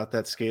forgotten about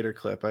that skater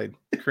clip. I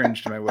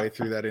cringed my way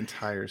through that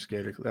entire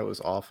skater clip. That was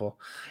awful.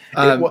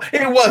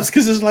 It was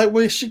because it's like,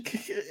 well,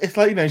 it's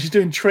like she's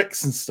doing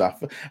tricks and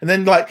stuff, and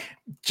then like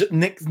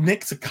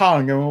Nick's a car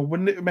and going, well,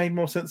 wouldn't it have made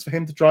more sense for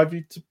him to drive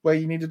you to where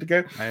you needed to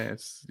go?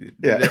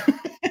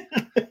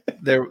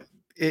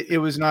 It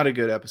was not a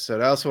good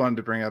episode. I also wanted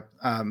to bring up,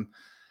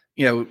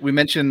 we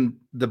mentioned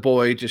the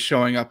boy just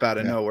showing up out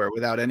of nowhere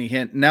without any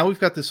hint. Now we've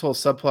got this whole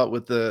subplot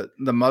with the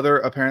mother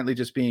apparently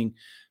just being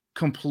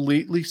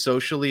completely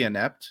socially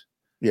inept.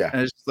 Yeah.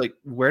 And it's like,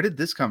 where did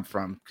this come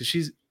from?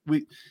 Because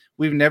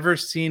we've never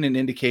seen an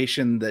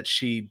indication that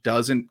she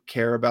doesn't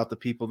care about the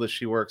people that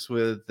she works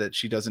with, that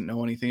she doesn't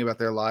know anything about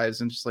their lives,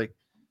 and just like,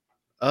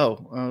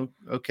 oh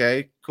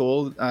okay,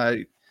 cool.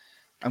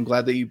 I'm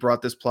glad that you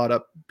brought this plot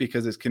up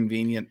because it's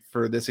convenient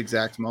for this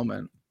exact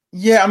moment.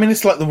 Yeah, I mean,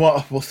 it's like to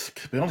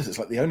be honest, it's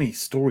like the only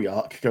story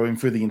arc going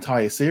through the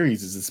entire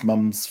series is this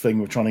mum's thing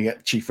with trying to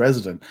get chief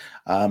resident.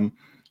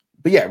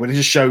 But yeah, when it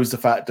just shows the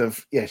fact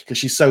of, because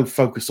she's so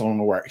focused on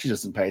her work, she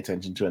doesn't pay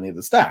attention to any of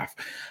the staff.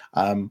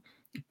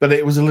 But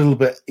it was a little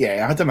bit,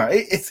 I don't know.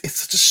 It's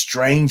such a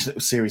strange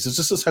little series. It's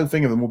just this whole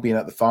thing of them all being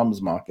at the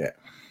farmer's market.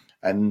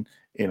 And,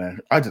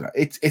 I don't know.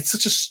 It's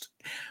such a,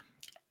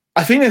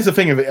 I think there's a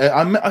thing of it.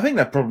 I think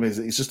that problem is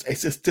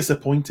it's a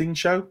disappointing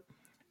show.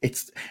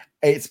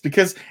 It's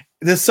because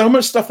there's so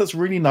much stuff that's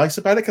really nice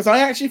about it. Because I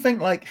actually think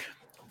like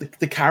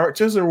the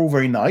characters are all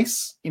very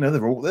nice.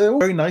 They're all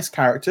very nice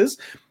characters.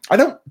 I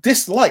don't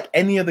dislike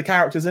any of the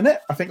characters in it.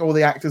 I think all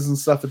the actors and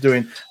stuff are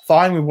doing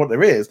fine with what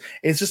there is.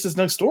 It's just there's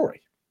no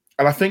story,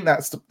 and I think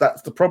that's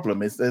the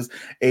problem.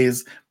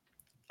 Is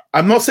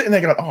I'm not sitting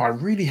there going, oh, I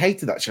really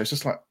hated that show. It's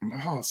just like,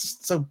 oh, it's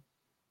just so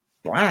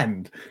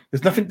bland.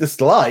 There's nothing to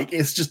dislike.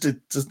 It's just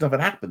nothing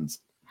happens,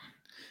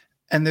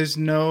 and there's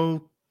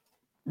no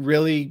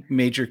really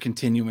major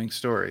continuing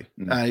story.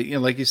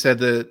 Like you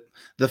said,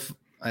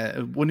 I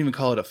wouldn't even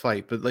call it a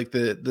fight, but like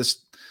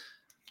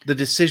the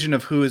decision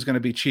of who is going to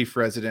be chief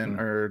resident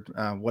or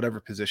whatever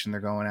position they're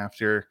going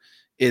after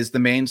is the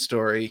main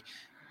story.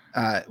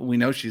 We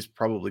know she's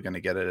probably going to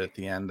get it at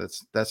the end.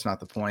 That's not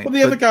the point. Well,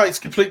 the other guy is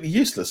completely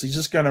useless. He's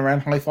just going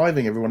around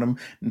high-fiving everyone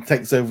and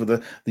takes over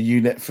the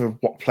unit for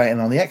playing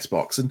on the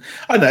Xbox. And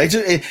I don't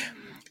know,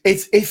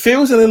 it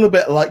feels a little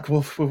bit like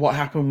with what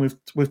happened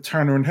with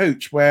Turner and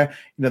Hooch, where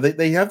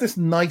they have this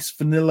nice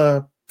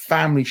vanilla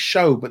family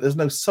show, but there's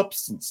no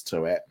substance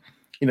to it.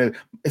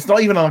 It's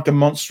not even like a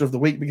monster of the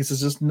week because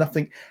there's just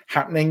nothing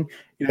happening.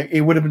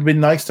 It would have been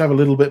nice to have a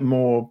little bit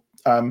more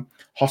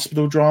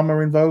hospital drama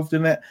involved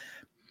in it.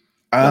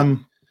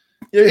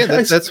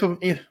 That's what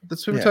we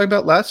were talking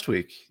about last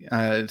week.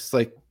 It's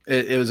like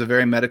it was a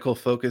very medical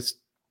focused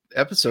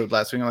episode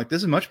last week. I'm like,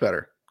 this is much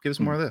better. Give us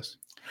more of this.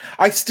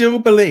 I still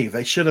believe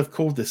they should have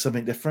called this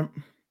something different.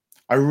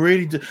 I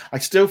really do. I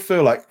still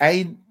feel like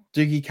Doogie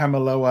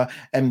Kamealoha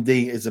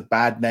MD is a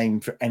bad name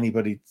for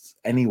anybody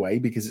anyway,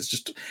 because it's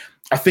just,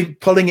 I think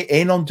pulling it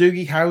in on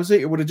Doogie Howser,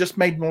 it would have just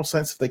made more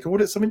sense if they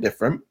called it something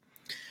different.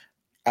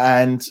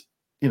 And,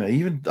 you know,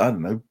 even, I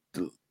don't know,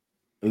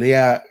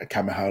 Leah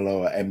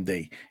Kamealoha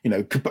MD, you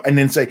know, and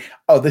then say,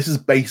 oh, this is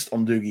based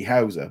on Doogie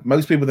Howser.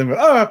 Most people then go,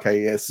 oh,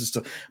 okay, yes.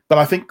 Yeah, but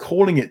I think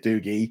calling it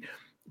Doogie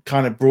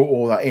kind of brought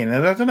all that in.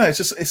 And I don't know,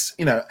 it's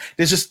you know,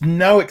 there's just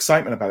no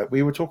excitement about it.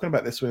 We were talking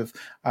about this with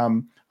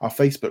our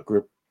Facebook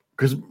group,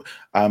 because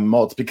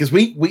mods, because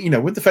we you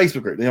know, with the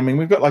Facebook group, I mean,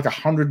 we've got like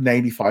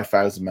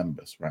 185,000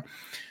 members, right?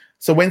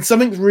 So when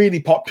something's really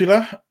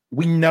popular,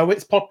 we know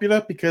it's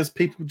popular because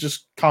people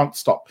just can't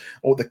stop.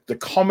 Or the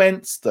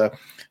comments, the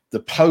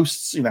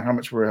posts, you know, how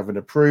much we're having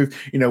approved,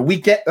 you know, we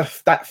get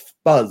that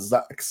buzz,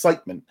 that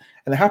excitement.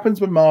 And it happens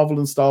when Marvel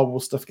and Star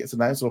Wars stuff gets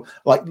announced, or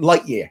like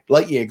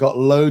Lightyear got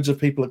loads of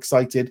people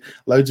excited,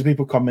 loads of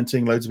people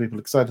commenting, loads of people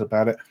excited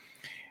about it.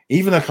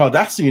 Even the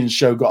Kardashian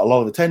show got a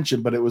lot of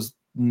attention, but it was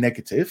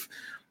negative.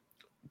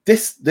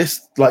 This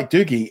like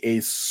Doogie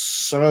is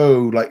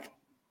so like,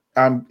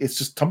 it's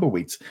just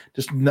tumbleweeds.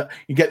 Just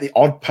you get the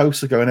odd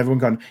poster going, everyone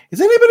going, is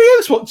anybody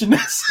else watching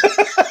this?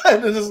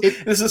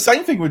 It's the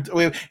same thing with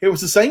it was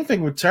the same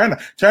thing with Turner.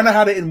 Turner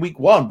had it in week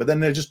 1, but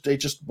then it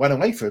just went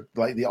away for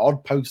like the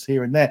odd post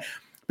here and there.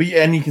 But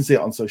and you can see it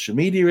on social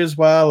media as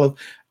well.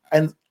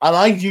 And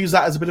I use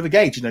that as a bit of a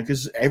gauge, you know,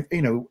 because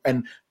you know,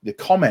 and the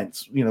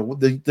comments, you know,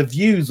 the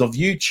views of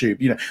YouTube,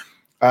 you know,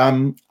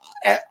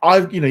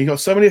 you know, you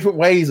got so many different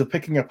ways of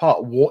picking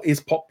apart what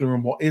is popular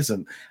and what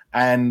isn't.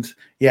 And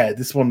yeah,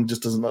 this one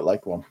just doesn't look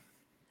like one.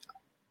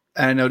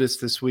 I noticed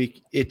this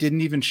week it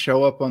didn't even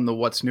show up on the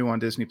What's New on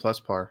Disney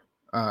Plus bar,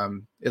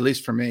 at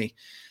least for me.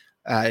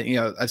 You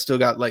know, I still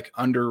got like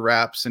Under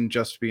Wraps and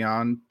Just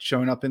Beyond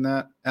showing up in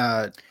that.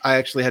 I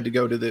actually had to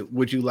go to the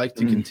Would You Like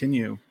to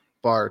Continue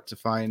bar to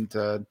find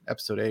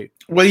episode 8.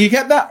 Well, you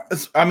get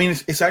that. I mean,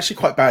 it's actually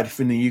quite bad if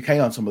in the UK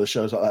on some of the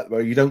shows like that,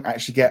 where you don't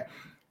actually get,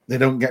 they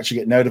don't actually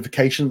get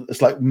notifications.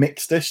 It's like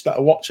Mixed-ish that I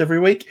watch every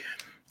week.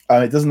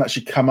 It doesn't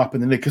actually come up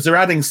in the news because they're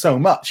adding so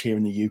much here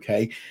in the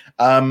UK.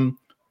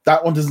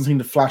 That one doesn't seem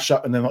to flash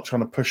up, and they're not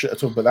trying to push it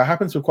at all. But that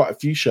happens with quite a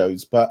few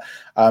shows. But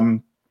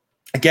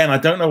again, I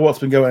don't know what's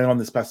been going on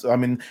this past. I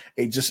mean,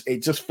 it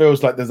just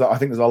feels like I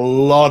think there's a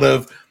lot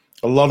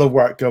of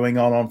work going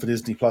on for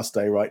Disney Plus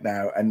Day right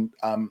now, and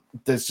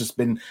there's just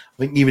been, I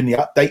think even the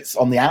updates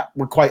on the app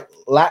were quite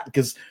lack,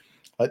 because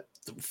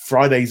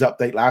Friday's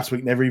update last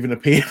week never even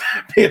appeared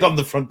on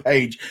the front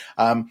page.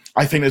 I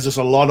think there's just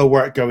a lot of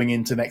work going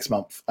into next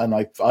month, and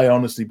I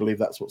honestly believe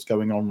that's what's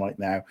going on right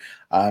now.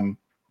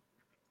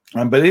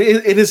 But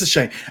it is a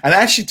shame. And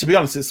actually, to be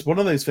honest, it's one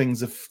of those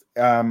things. If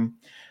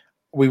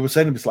we were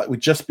saying it's like with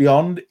Just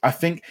Beyond, I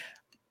think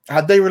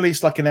had they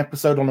released like an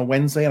episode on a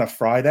Wednesday and a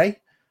Friday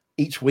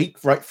each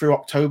week right through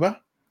October,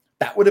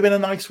 that would have been a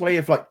nice way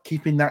of like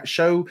keeping that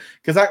show,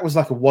 because that was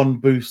like a one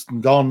boost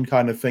and gone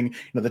kind of thing. You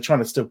know, they're trying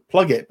to still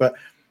plug it, but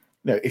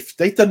you know, if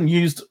they done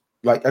used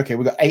like, okay,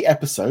 we've got 8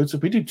 episodes,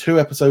 if we do 2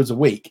 episodes a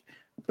week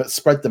but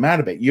spread them out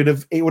a bit,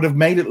 it would have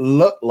made it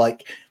look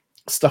like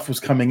stuff was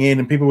coming in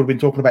and people would have been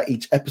talking about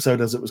each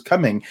episode as it was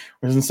coming,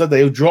 whereas instead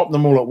they drop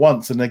them all at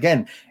once. And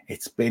again,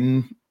 it's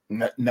been,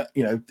 you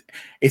know,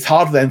 it's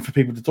hard then for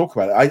people to talk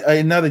about it.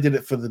 I know they did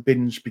it for the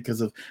binge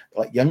because of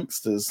like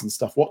youngsters and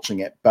stuff watching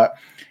it, but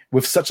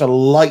with such a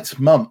light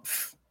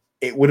month,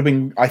 it would have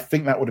been, I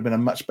think that would have been a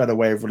much better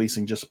way of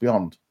releasing Just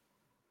Beyond.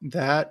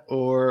 That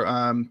or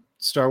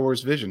Star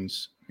Wars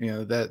Visions, you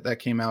know, that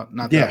came out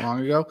not that long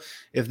ago.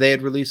 If they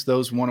had released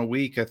those one a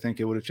week, I think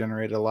it would have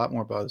generated a lot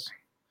more buzz.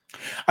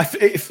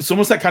 It's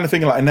almost that kind of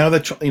thing. Like I know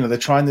they're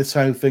trying this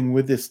whole thing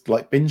with this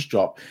like binge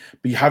drop,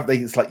 but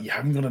it's like you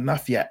haven't got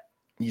enough yet.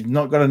 You've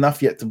not got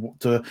enough yet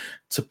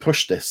to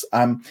push this.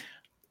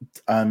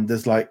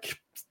 There's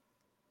like,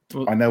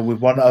 I know with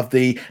one of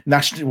the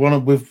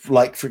with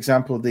like, for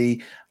example,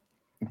 the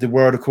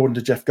World According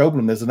to Jeff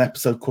Goldblum, there's an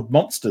episode called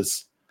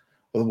Monsters.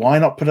 Well, why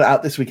not put it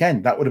out this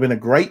weekend? That would have been a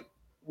great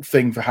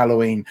thing for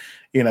Halloween,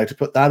 you know, to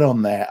put that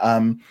on there.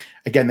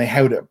 Again, they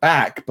held it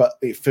back, but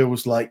it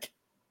feels like,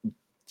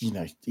 you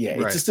know,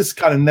 it's just this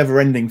kind of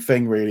never-ending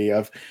thing, really.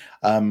 Of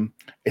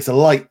it's a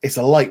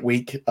light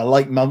week, a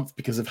light month,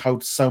 because they've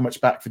held so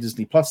much back for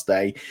Disney Plus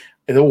Day.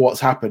 And all what's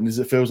happened is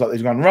it feels like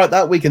they've gone right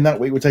that week and that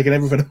week we're taking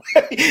everything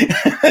away.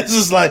 It's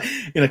just like,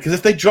 you know, because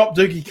if they dropped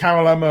Doogie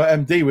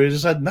Kamealoha MD, we'd have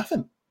just had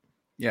nothing.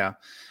 Yeah.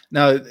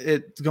 Now,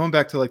 going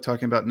back to like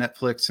talking about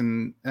Netflix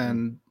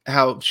and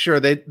how sure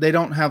they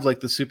don't have like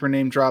the super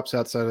name drops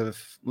outside of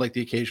like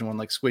the occasional one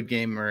like Squid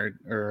Game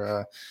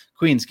or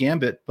Queen's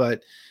Gambit,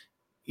 but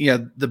yeah,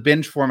 the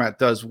binge format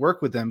does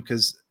work with them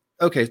because,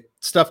 okay,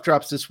 stuff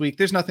drops this week.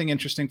 There's nothing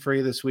interesting for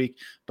you this week,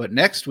 but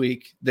next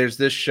week there's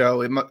this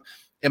show. It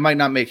might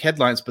not make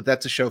headlines, but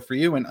that's a show for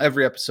you, and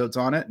every episode's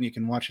on it, and you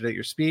can watch it at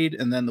your speed.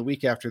 And then the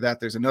week after that,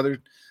 there's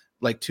another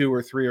like 2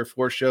 or 3 or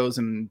 4 shows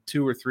and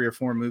 2 or 3 or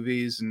 4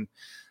 movies, and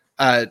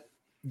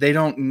they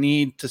don't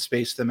need to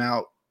space them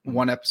out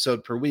one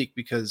episode per week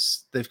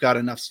because they've got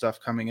enough stuff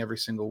coming every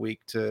single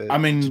week to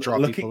draw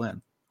people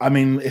in. I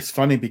mean, it's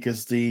funny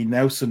because the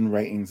Nielsen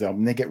ratings,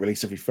 they get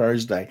released every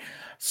Thursday.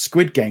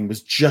 Squid Game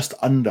was just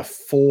under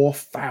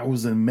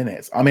 4,000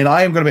 minutes. I mean,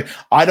 I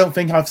don't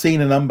think I've seen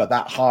a number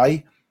that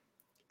high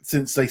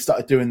since they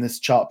started doing this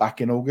chart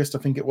back in August, I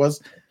think it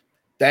was.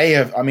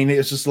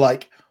 It's just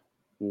like,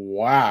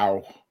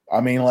 wow.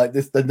 I mean, like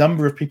the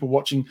number of people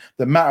watching,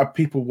 the amount of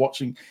people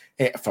watching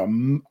it for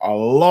a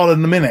lot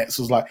of the minutes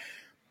was like,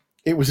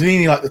 it was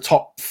nearly like the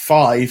top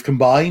 5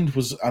 combined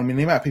was, the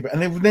amount of people.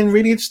 And then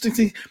really interesting to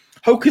see,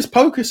 Hocus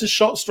Pocus is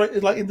shot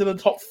straight like into the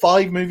top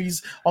 5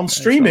 movies on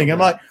streaming, and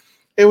like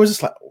it was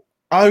just like,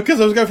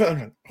 because I was going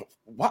for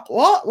what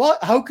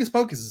Hocus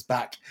Pocus is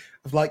back. I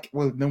was like,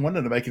 well, no wonder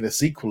they're making a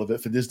sequel of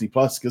it for Disney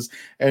Plus because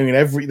they're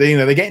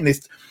getting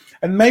this,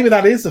 and maybe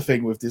that is the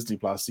thing with Disney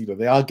Plus.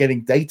 They are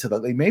getting data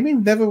that they maybe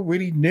never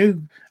really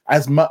knew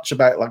as much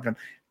about. Like,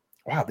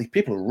 wow, these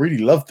people really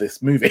love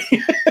this movie.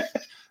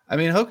 I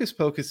mean, Hocus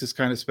Pocus is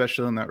kind of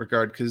special in that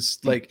regard because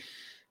like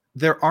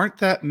there aren't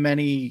that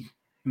many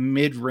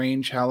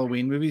mid-range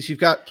Halloween movies. You've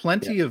got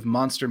plenty of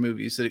monster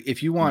movies that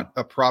if you want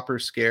a proper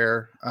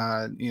scare,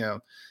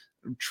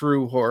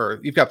 true horror,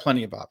 you've got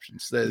plenty of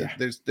options.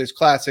 There's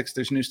classics,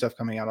 there's new stuff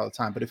coming out all the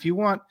time. But if you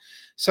want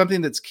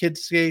something that's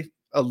kids safe,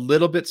 a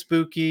little bit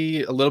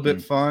spooky, a little bit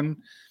fun,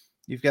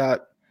 you've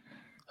got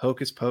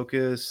Hocus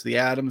Pocus, The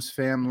Addams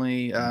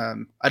Family.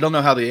 I don't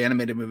know how the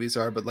animated movies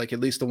are, but like at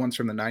least the ones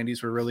from the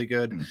 90s were really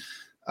good.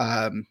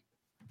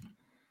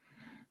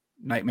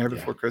 Nightmare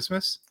Before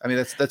Christmas. I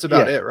mean, that's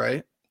about it,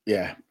 right?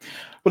 Yeah.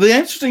 Well, the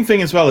interesting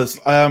thing as well is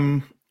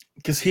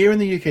because here in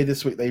the UK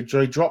this week they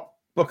dropped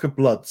Books of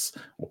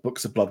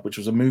Blood, which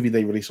was a movie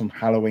they released on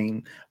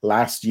Halloween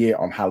last year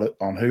on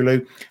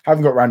Hulu.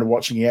 Haven't got around to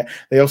watching it yet.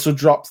 They also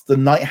dropped The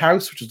Night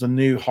House, which is a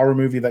new horror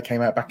movie that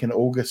came out back in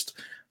August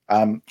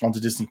onto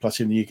Disney Plus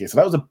here in the UK. So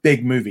that was a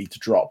big movie to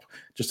drop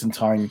just in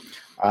time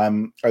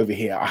over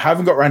here. I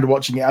haven't got around to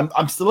watching it.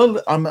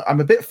 I'm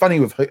a bit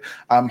funny with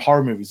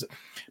horror movies.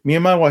 Me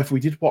and my wife,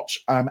 we did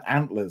watch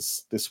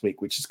Antlers this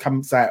week, which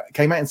came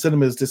out in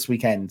cinemas this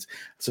weekend.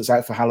 So it's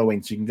out for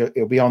Halloween. So you can go.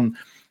 It'll be on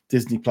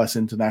Disney Plus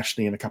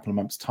internationally in a couple of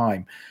months'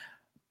 time.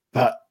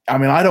 But I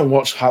mean, I don't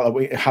watch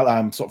Halloween,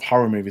 sort of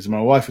horror movies. And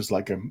my wife was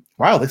like,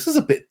 "Wow, this is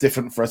a bit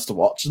different for us to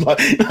watch."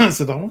 Like, I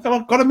said, "I've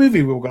got a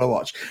movie we're going to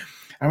watch."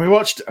 And we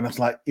watched, and it's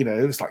like, it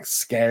was like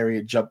scary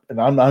and jump. And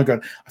I'm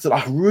going. I said,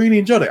 I really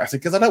enjoyed it. I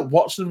said because I don't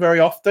watch them very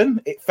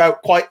often. It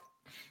felt quite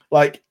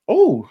like,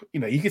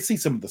 you could see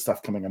some of the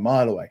stuff coming a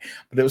mile away,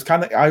 but it was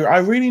kind of, I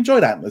really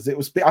enjoyed Antlers. It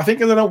was, I think,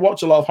 because I don't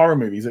watch a lot of horror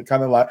movies, it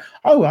kind of like,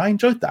 I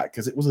enjoyed that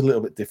because it was a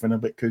little bit different, a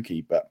bit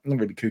kooky, but not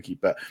really kooky,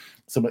 but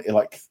some of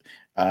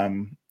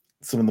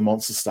the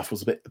monster stuff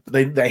was a bit,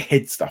 they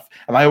hid stuff.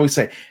 And I always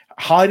say,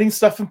 hiding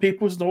stuff from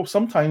people is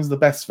sometimes the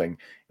best thing.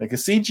 Like a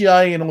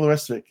CGI and all the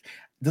rest of it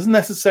doesn't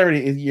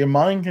necessarily, your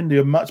mind can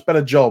do a much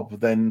better job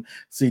than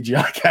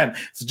CGI can.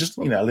 So just,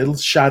 a little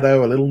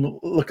shadow, a little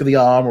look of the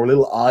arm or a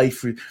little eye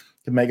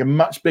can make a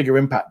much bigger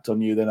impact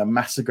on you than a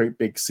massive, great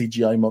big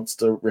CGI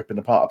monster ripping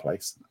apart a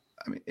place.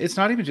 I mean, it's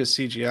not even just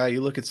CGI.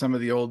 You look at some of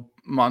the old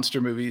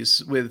monster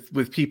movies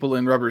with people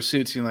in rubber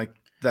suits, you're like,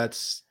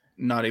 that's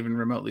not even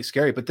remotely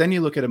scary. But then you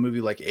look at a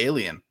movie like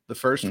Alien, the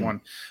first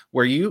one,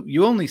 where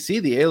you only see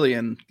the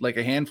alien like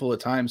a handful of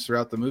times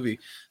throughout the movie.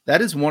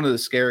 That is one of the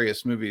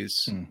scariest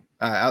movies.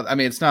 I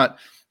mean, it's not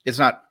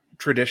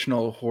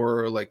traditional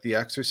horror like The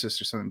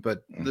Exorcist or something,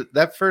 but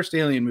that first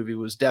Alien movie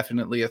was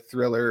definitely a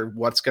thriller.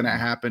 What's going to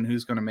happen?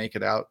 Who's going to make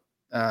it out?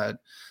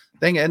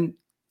 Thing, and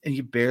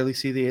you barely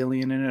see the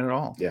alien in it at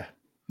all. Yeah.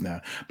 No,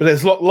 but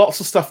there's lots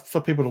of stuff for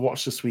people to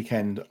watch this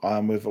weekend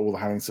with all the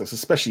Halloween stuff,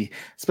 especially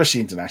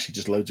internationally.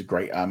 Just loads of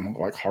great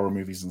like horror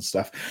movies and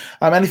stuff.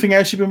 Anything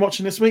else you've been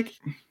watching this week?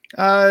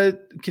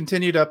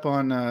 Continued up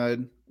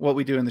on What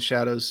We Do in the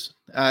Shadows.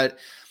 I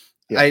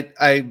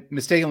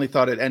mistakenly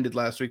thought it ended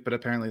last week, but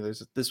apparently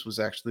this was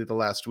actually the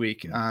last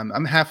week.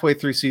 I'm halfway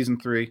through season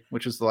 3,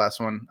 which is the last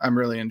one. I'm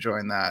really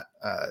enjoying that.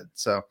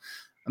 So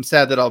I'm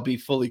sad that I'll be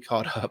fully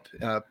caught up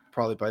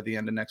probably by the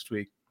end of next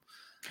week.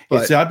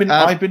 But, I've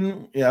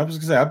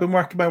been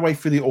working my way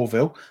through the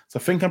Orville, so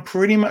I think I'm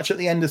pretty much at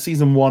the end of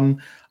season 1.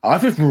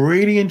 I've been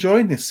really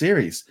enjoying this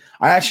series.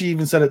 I actually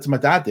even said it to my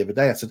dad the other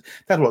day. I said,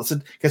 "Dad, what?" I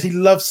said, because he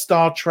loves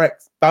Star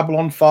Trek,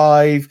 Babylon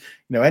 5,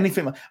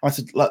 anything like. I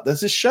said, "Look, there's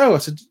this show." I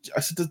said,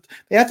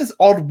 they have this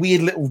odd,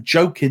 weird little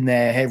joke in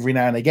there every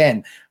now and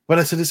again. But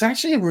I said, it's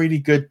actually a really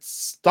good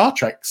Star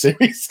Trek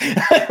series.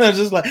 I was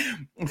just like,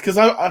 because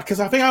I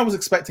think I was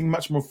expecting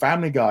much more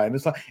Family Guy, and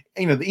it's like,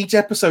 each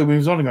episode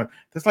moves on and going,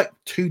 there's like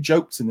 2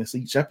 jokes in this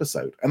each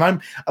episode, and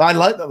I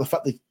like that the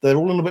fact that they're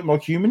all a little bit more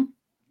human.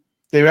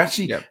 They're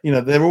actually,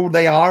 they're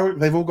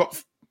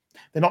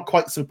not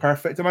quite so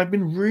perfect, and I've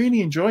been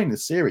really enjoying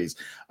this series.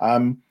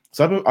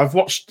 So I've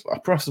watched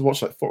like 4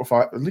 or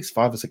 5, at least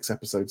 5 or 6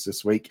 episodes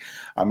this week.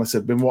 I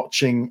said, been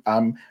watching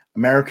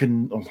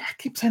American. Oh, I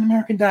keep saying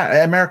American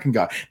Guy,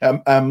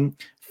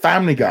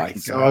 Family Guy.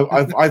 So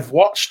I've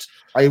watched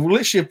I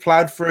literally have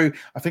plowed through,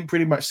 I think,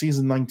 pretty much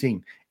season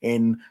 19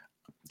 in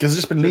because I've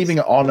just been leaving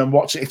it on and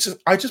watching. It's just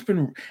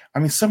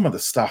some of the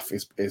stuff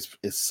is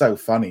so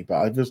funny,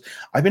 but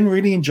I've been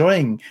really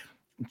enjoying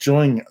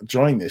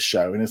this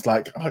show, and it's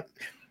like a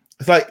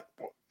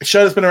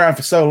show that's been around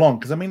for so long,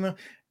 because I mean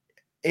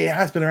it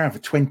has been around for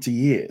 20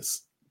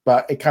 years,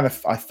 but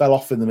I fell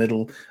off in the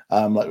middle,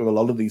 like with a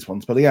lot of these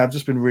ones. But yeah, I've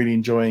just been really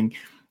enjoying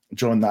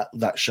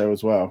that show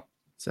as well.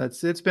 So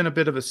it's been a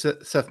bit of a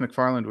Seth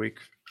MacFarlane week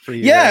for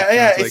you.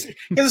 Yeah.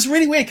 It's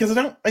really weird because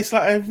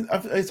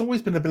it's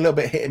always been a little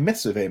bit hit and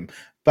miss with him.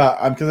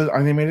 But because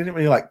I didn't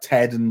really like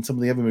Ted and some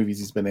of the other movies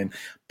he's been in.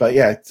 But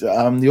yeah,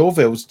 the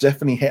Orville's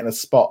definitely hitting a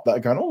spot that are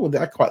going, oh,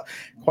 I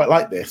quite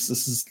like this.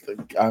 This is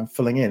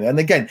filling in. And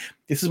again,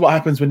 this is what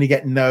happens when you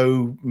get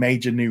no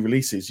major new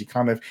releases. You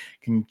kind of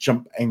can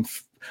jump in.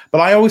 But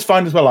I always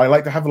find as well, I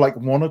like to have like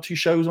 1 or 2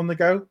 shows on the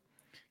go.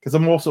 Because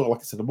I'm also,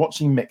 like I said, I'm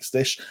watching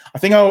Mixed-ish. I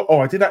think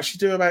I did actually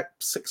do about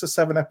 6 or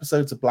 7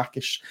 episodes of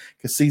Blackish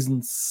because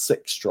season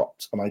 6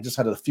 dropped, and I just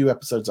had a few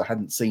episodes I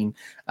hadn't seen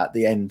at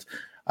the end.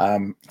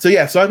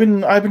 So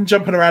I've been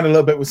jumping around a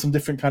little bit with some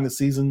different kind of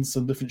seasons,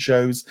 some different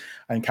shows,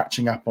 and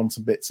catching up on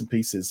some bits and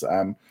pieces,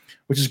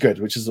 which is good,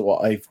 which is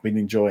what I've been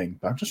enjoying.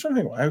 But I'm just trying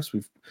to think what else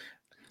we've.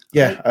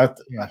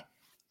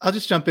 I'll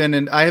just jump in,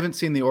 and I haven't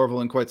seen The Orville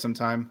in quite some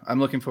time.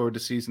 I'm looking forward to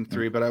season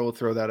 3, but I will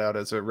throw that out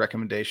as a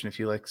recommendation if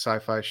you like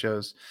sci-fi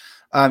shows.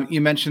 You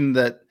mentioned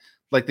that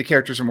like the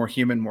characters are more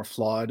human, more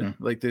flawed.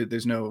 Like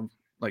there's no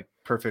like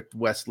perfect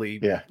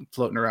Wesley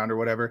floating around or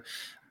whatever.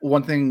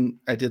 One thing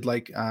I did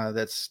like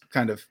that's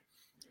kind of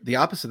the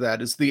opposite of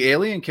that is the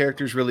alien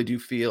characters really do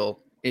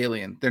feel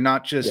alien. They're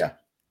not just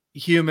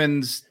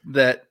humans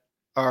that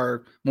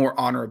are more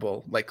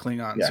honorable like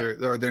Klingons,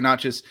 or they're not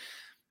just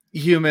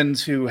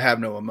humans who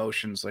have no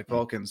emotions like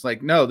Vulcans.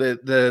 Like no,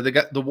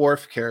 the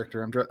Worf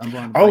character. The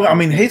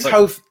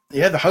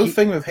whole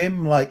thing with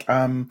him, like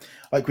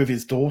with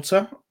his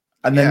daughter,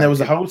 and then there was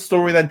a whole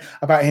story then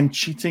about him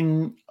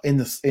cheating in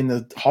the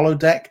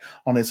holodeck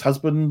on his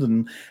husband,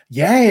 and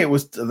it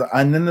was,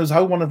 and then there was a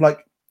whole one of like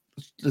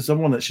there's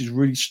someone that she's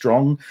really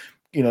strong,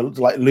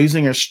 like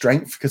losing her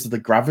strength because of the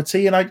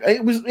gravity, and I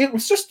was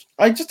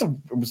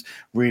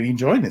really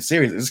enjoying this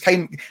series. It just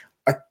came.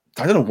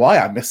 I don't know why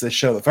I missed this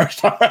show the first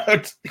time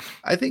out.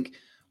 I think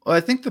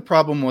the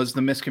problem was the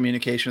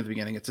miscommunication at the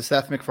beginning. It's a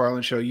Seth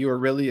MacFarlane show. You were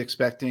really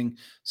expecting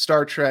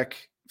Star Trek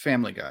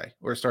Family Guy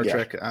or Star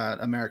Trek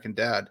American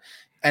Dad,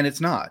 and it's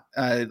not.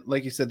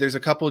 Like you said, there's a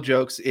couple of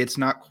jokes. It's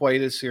not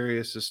quite as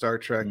serious as Star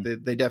Trek.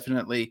 They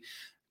definitely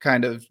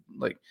kind of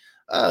like,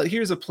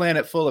 here's a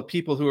planet full of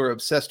people who are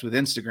obsessed with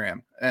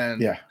Instagram,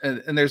 and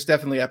there's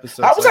definitely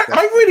episodes.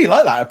 I really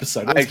like that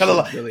episode. It's kind of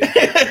like really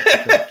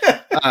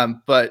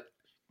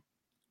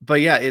but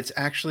yeah, it's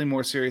actually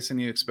more serious than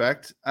you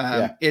expect.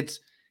 It's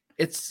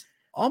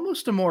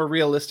almost a more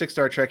realistic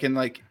Star Trek, and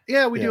like,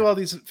 we do all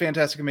these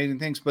fantastic, amazing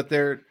things, but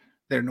they're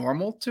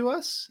normal to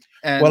us.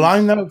 And well,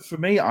 I know for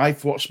me,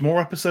 I've watched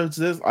more episodes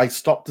of this. I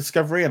stopped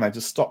Discovery and I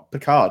just stopped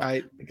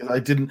Picard because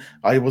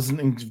I wasn't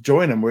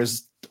enjoying them.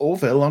 Whereas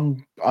Orville,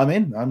 I'm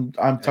in.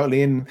 I'm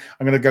totally in.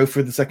 I'm going to go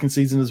through the second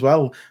season as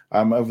well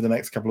over the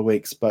next couple of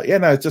weeks. But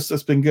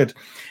it's been good.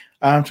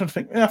 I'm trying to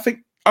think. I think.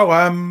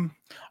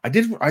 I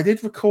did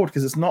record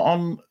because it's not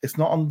on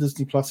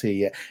Disney Plus here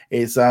yet.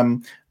 It's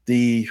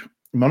the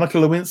Monica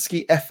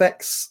Lewinsky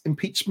FX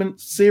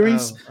impeachment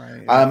series.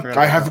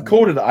 I have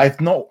recorded it. I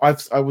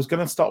was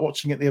going to start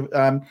watching it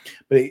but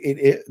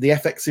the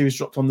FX series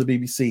dropped on the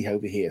BBC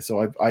over here,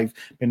 so I've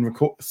been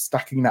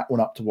stacking that one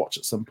up to watch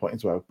at some point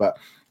as well. But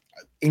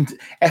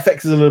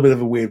FX is a little bit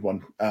of a weird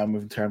one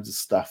in terms of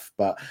stuff,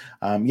 but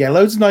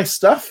loads of nice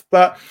stuff.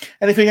 But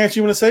anything else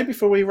you want to say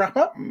before we wrap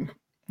up?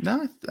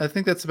 No, I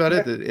think that's about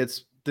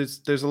it.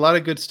 There's a lot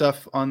of good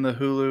stuff on the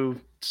Hulu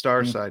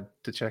Star side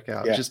to check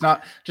out. Just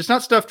not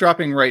stuff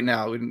dropping right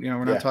now.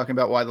 We're not talking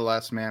about Why the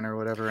Last Man or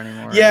whatever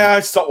anymore.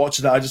 I stopped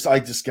watching that. I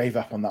just gave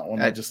up on that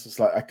one. I just was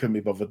like, I couldn't be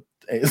bothered.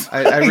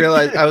 I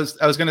realized I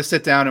was going to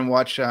sit down and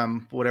watch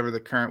whatever the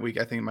current week.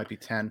 I think it might be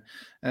 10.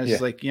 And I was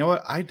just like, you know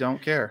what? I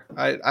don't care.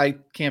 I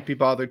can't be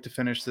bothered to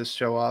finish this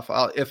show off.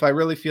 If I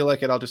really feel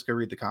like it, I'll just go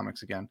read the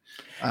comics again.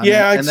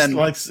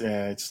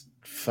 It's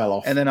fell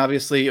off. And then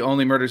obviously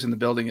Only Murders in the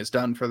Building is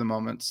done for the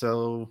moment.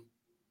 So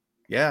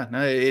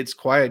it's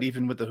quiet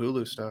even with the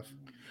Hulu stuff.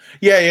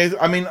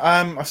 I mean,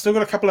 I've still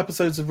got a couple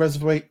episodes of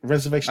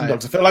Reservation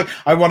Dogs. I feel like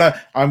I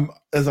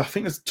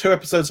think there's 2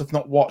 episodes I've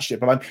not watched it,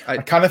 but I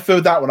kind of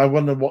feel that when I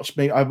want to watch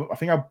I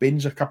think I'll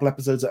binge a couple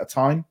episodes at a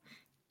time.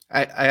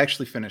 I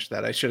actually finished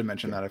that. I should have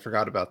mentioned that. I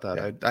forgot about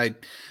that. I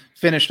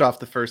finished off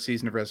the first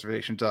season of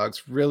Reservation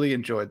Dogs. Really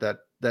enjoyed that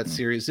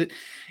series. It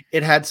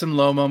had some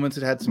low moments,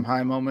 it had some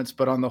high moments,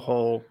 but on the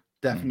whole,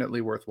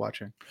 definitely worth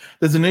watching.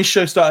 There's a new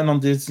show starting on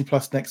Disney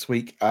Plus next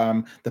week,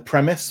 The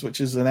Premise, which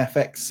is an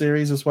FX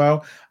series as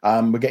well.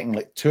 We're getting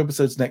like 2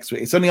 episodes next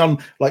week. It's only on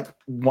like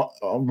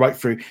right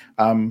through.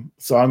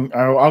 So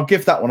I'll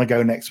give that one a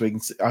go next week.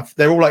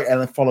 They're all like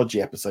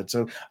anthology episodes,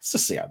 so let's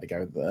just see how they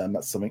go.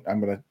 That's something I'm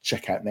going to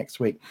check out next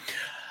week.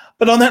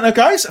 But on that note,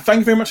 guys, thank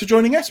you very much for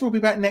joining us. We'll be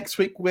back next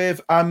week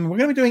with we're going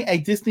to be doing a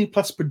Disney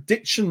Plus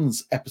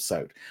predictions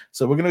episode.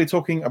 So we're going to be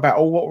talking about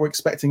all what we're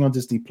expecting on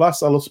Disney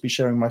Plus. I'll also be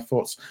sharing my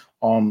thoughts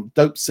on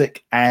Dopesick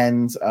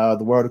and The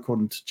World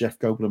According to Jeff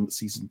Goldblum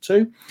season 2.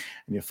 And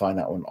you'll find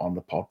that one on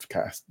the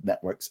podcast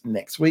networks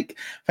next week.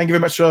 Thank you very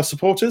much to our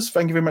supporters.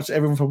 Thank you very much to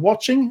everyone for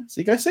watching.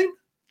 See you guys soon.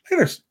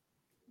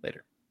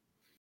 Later.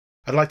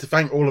 I'd like to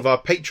thank all of our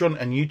Patreon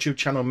and YouTube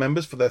channel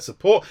members for their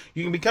support.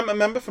 You can become a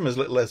member from as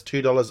little as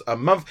 $2 a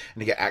month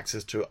and you get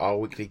access to our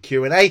weekly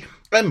Q&A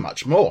and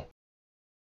much more.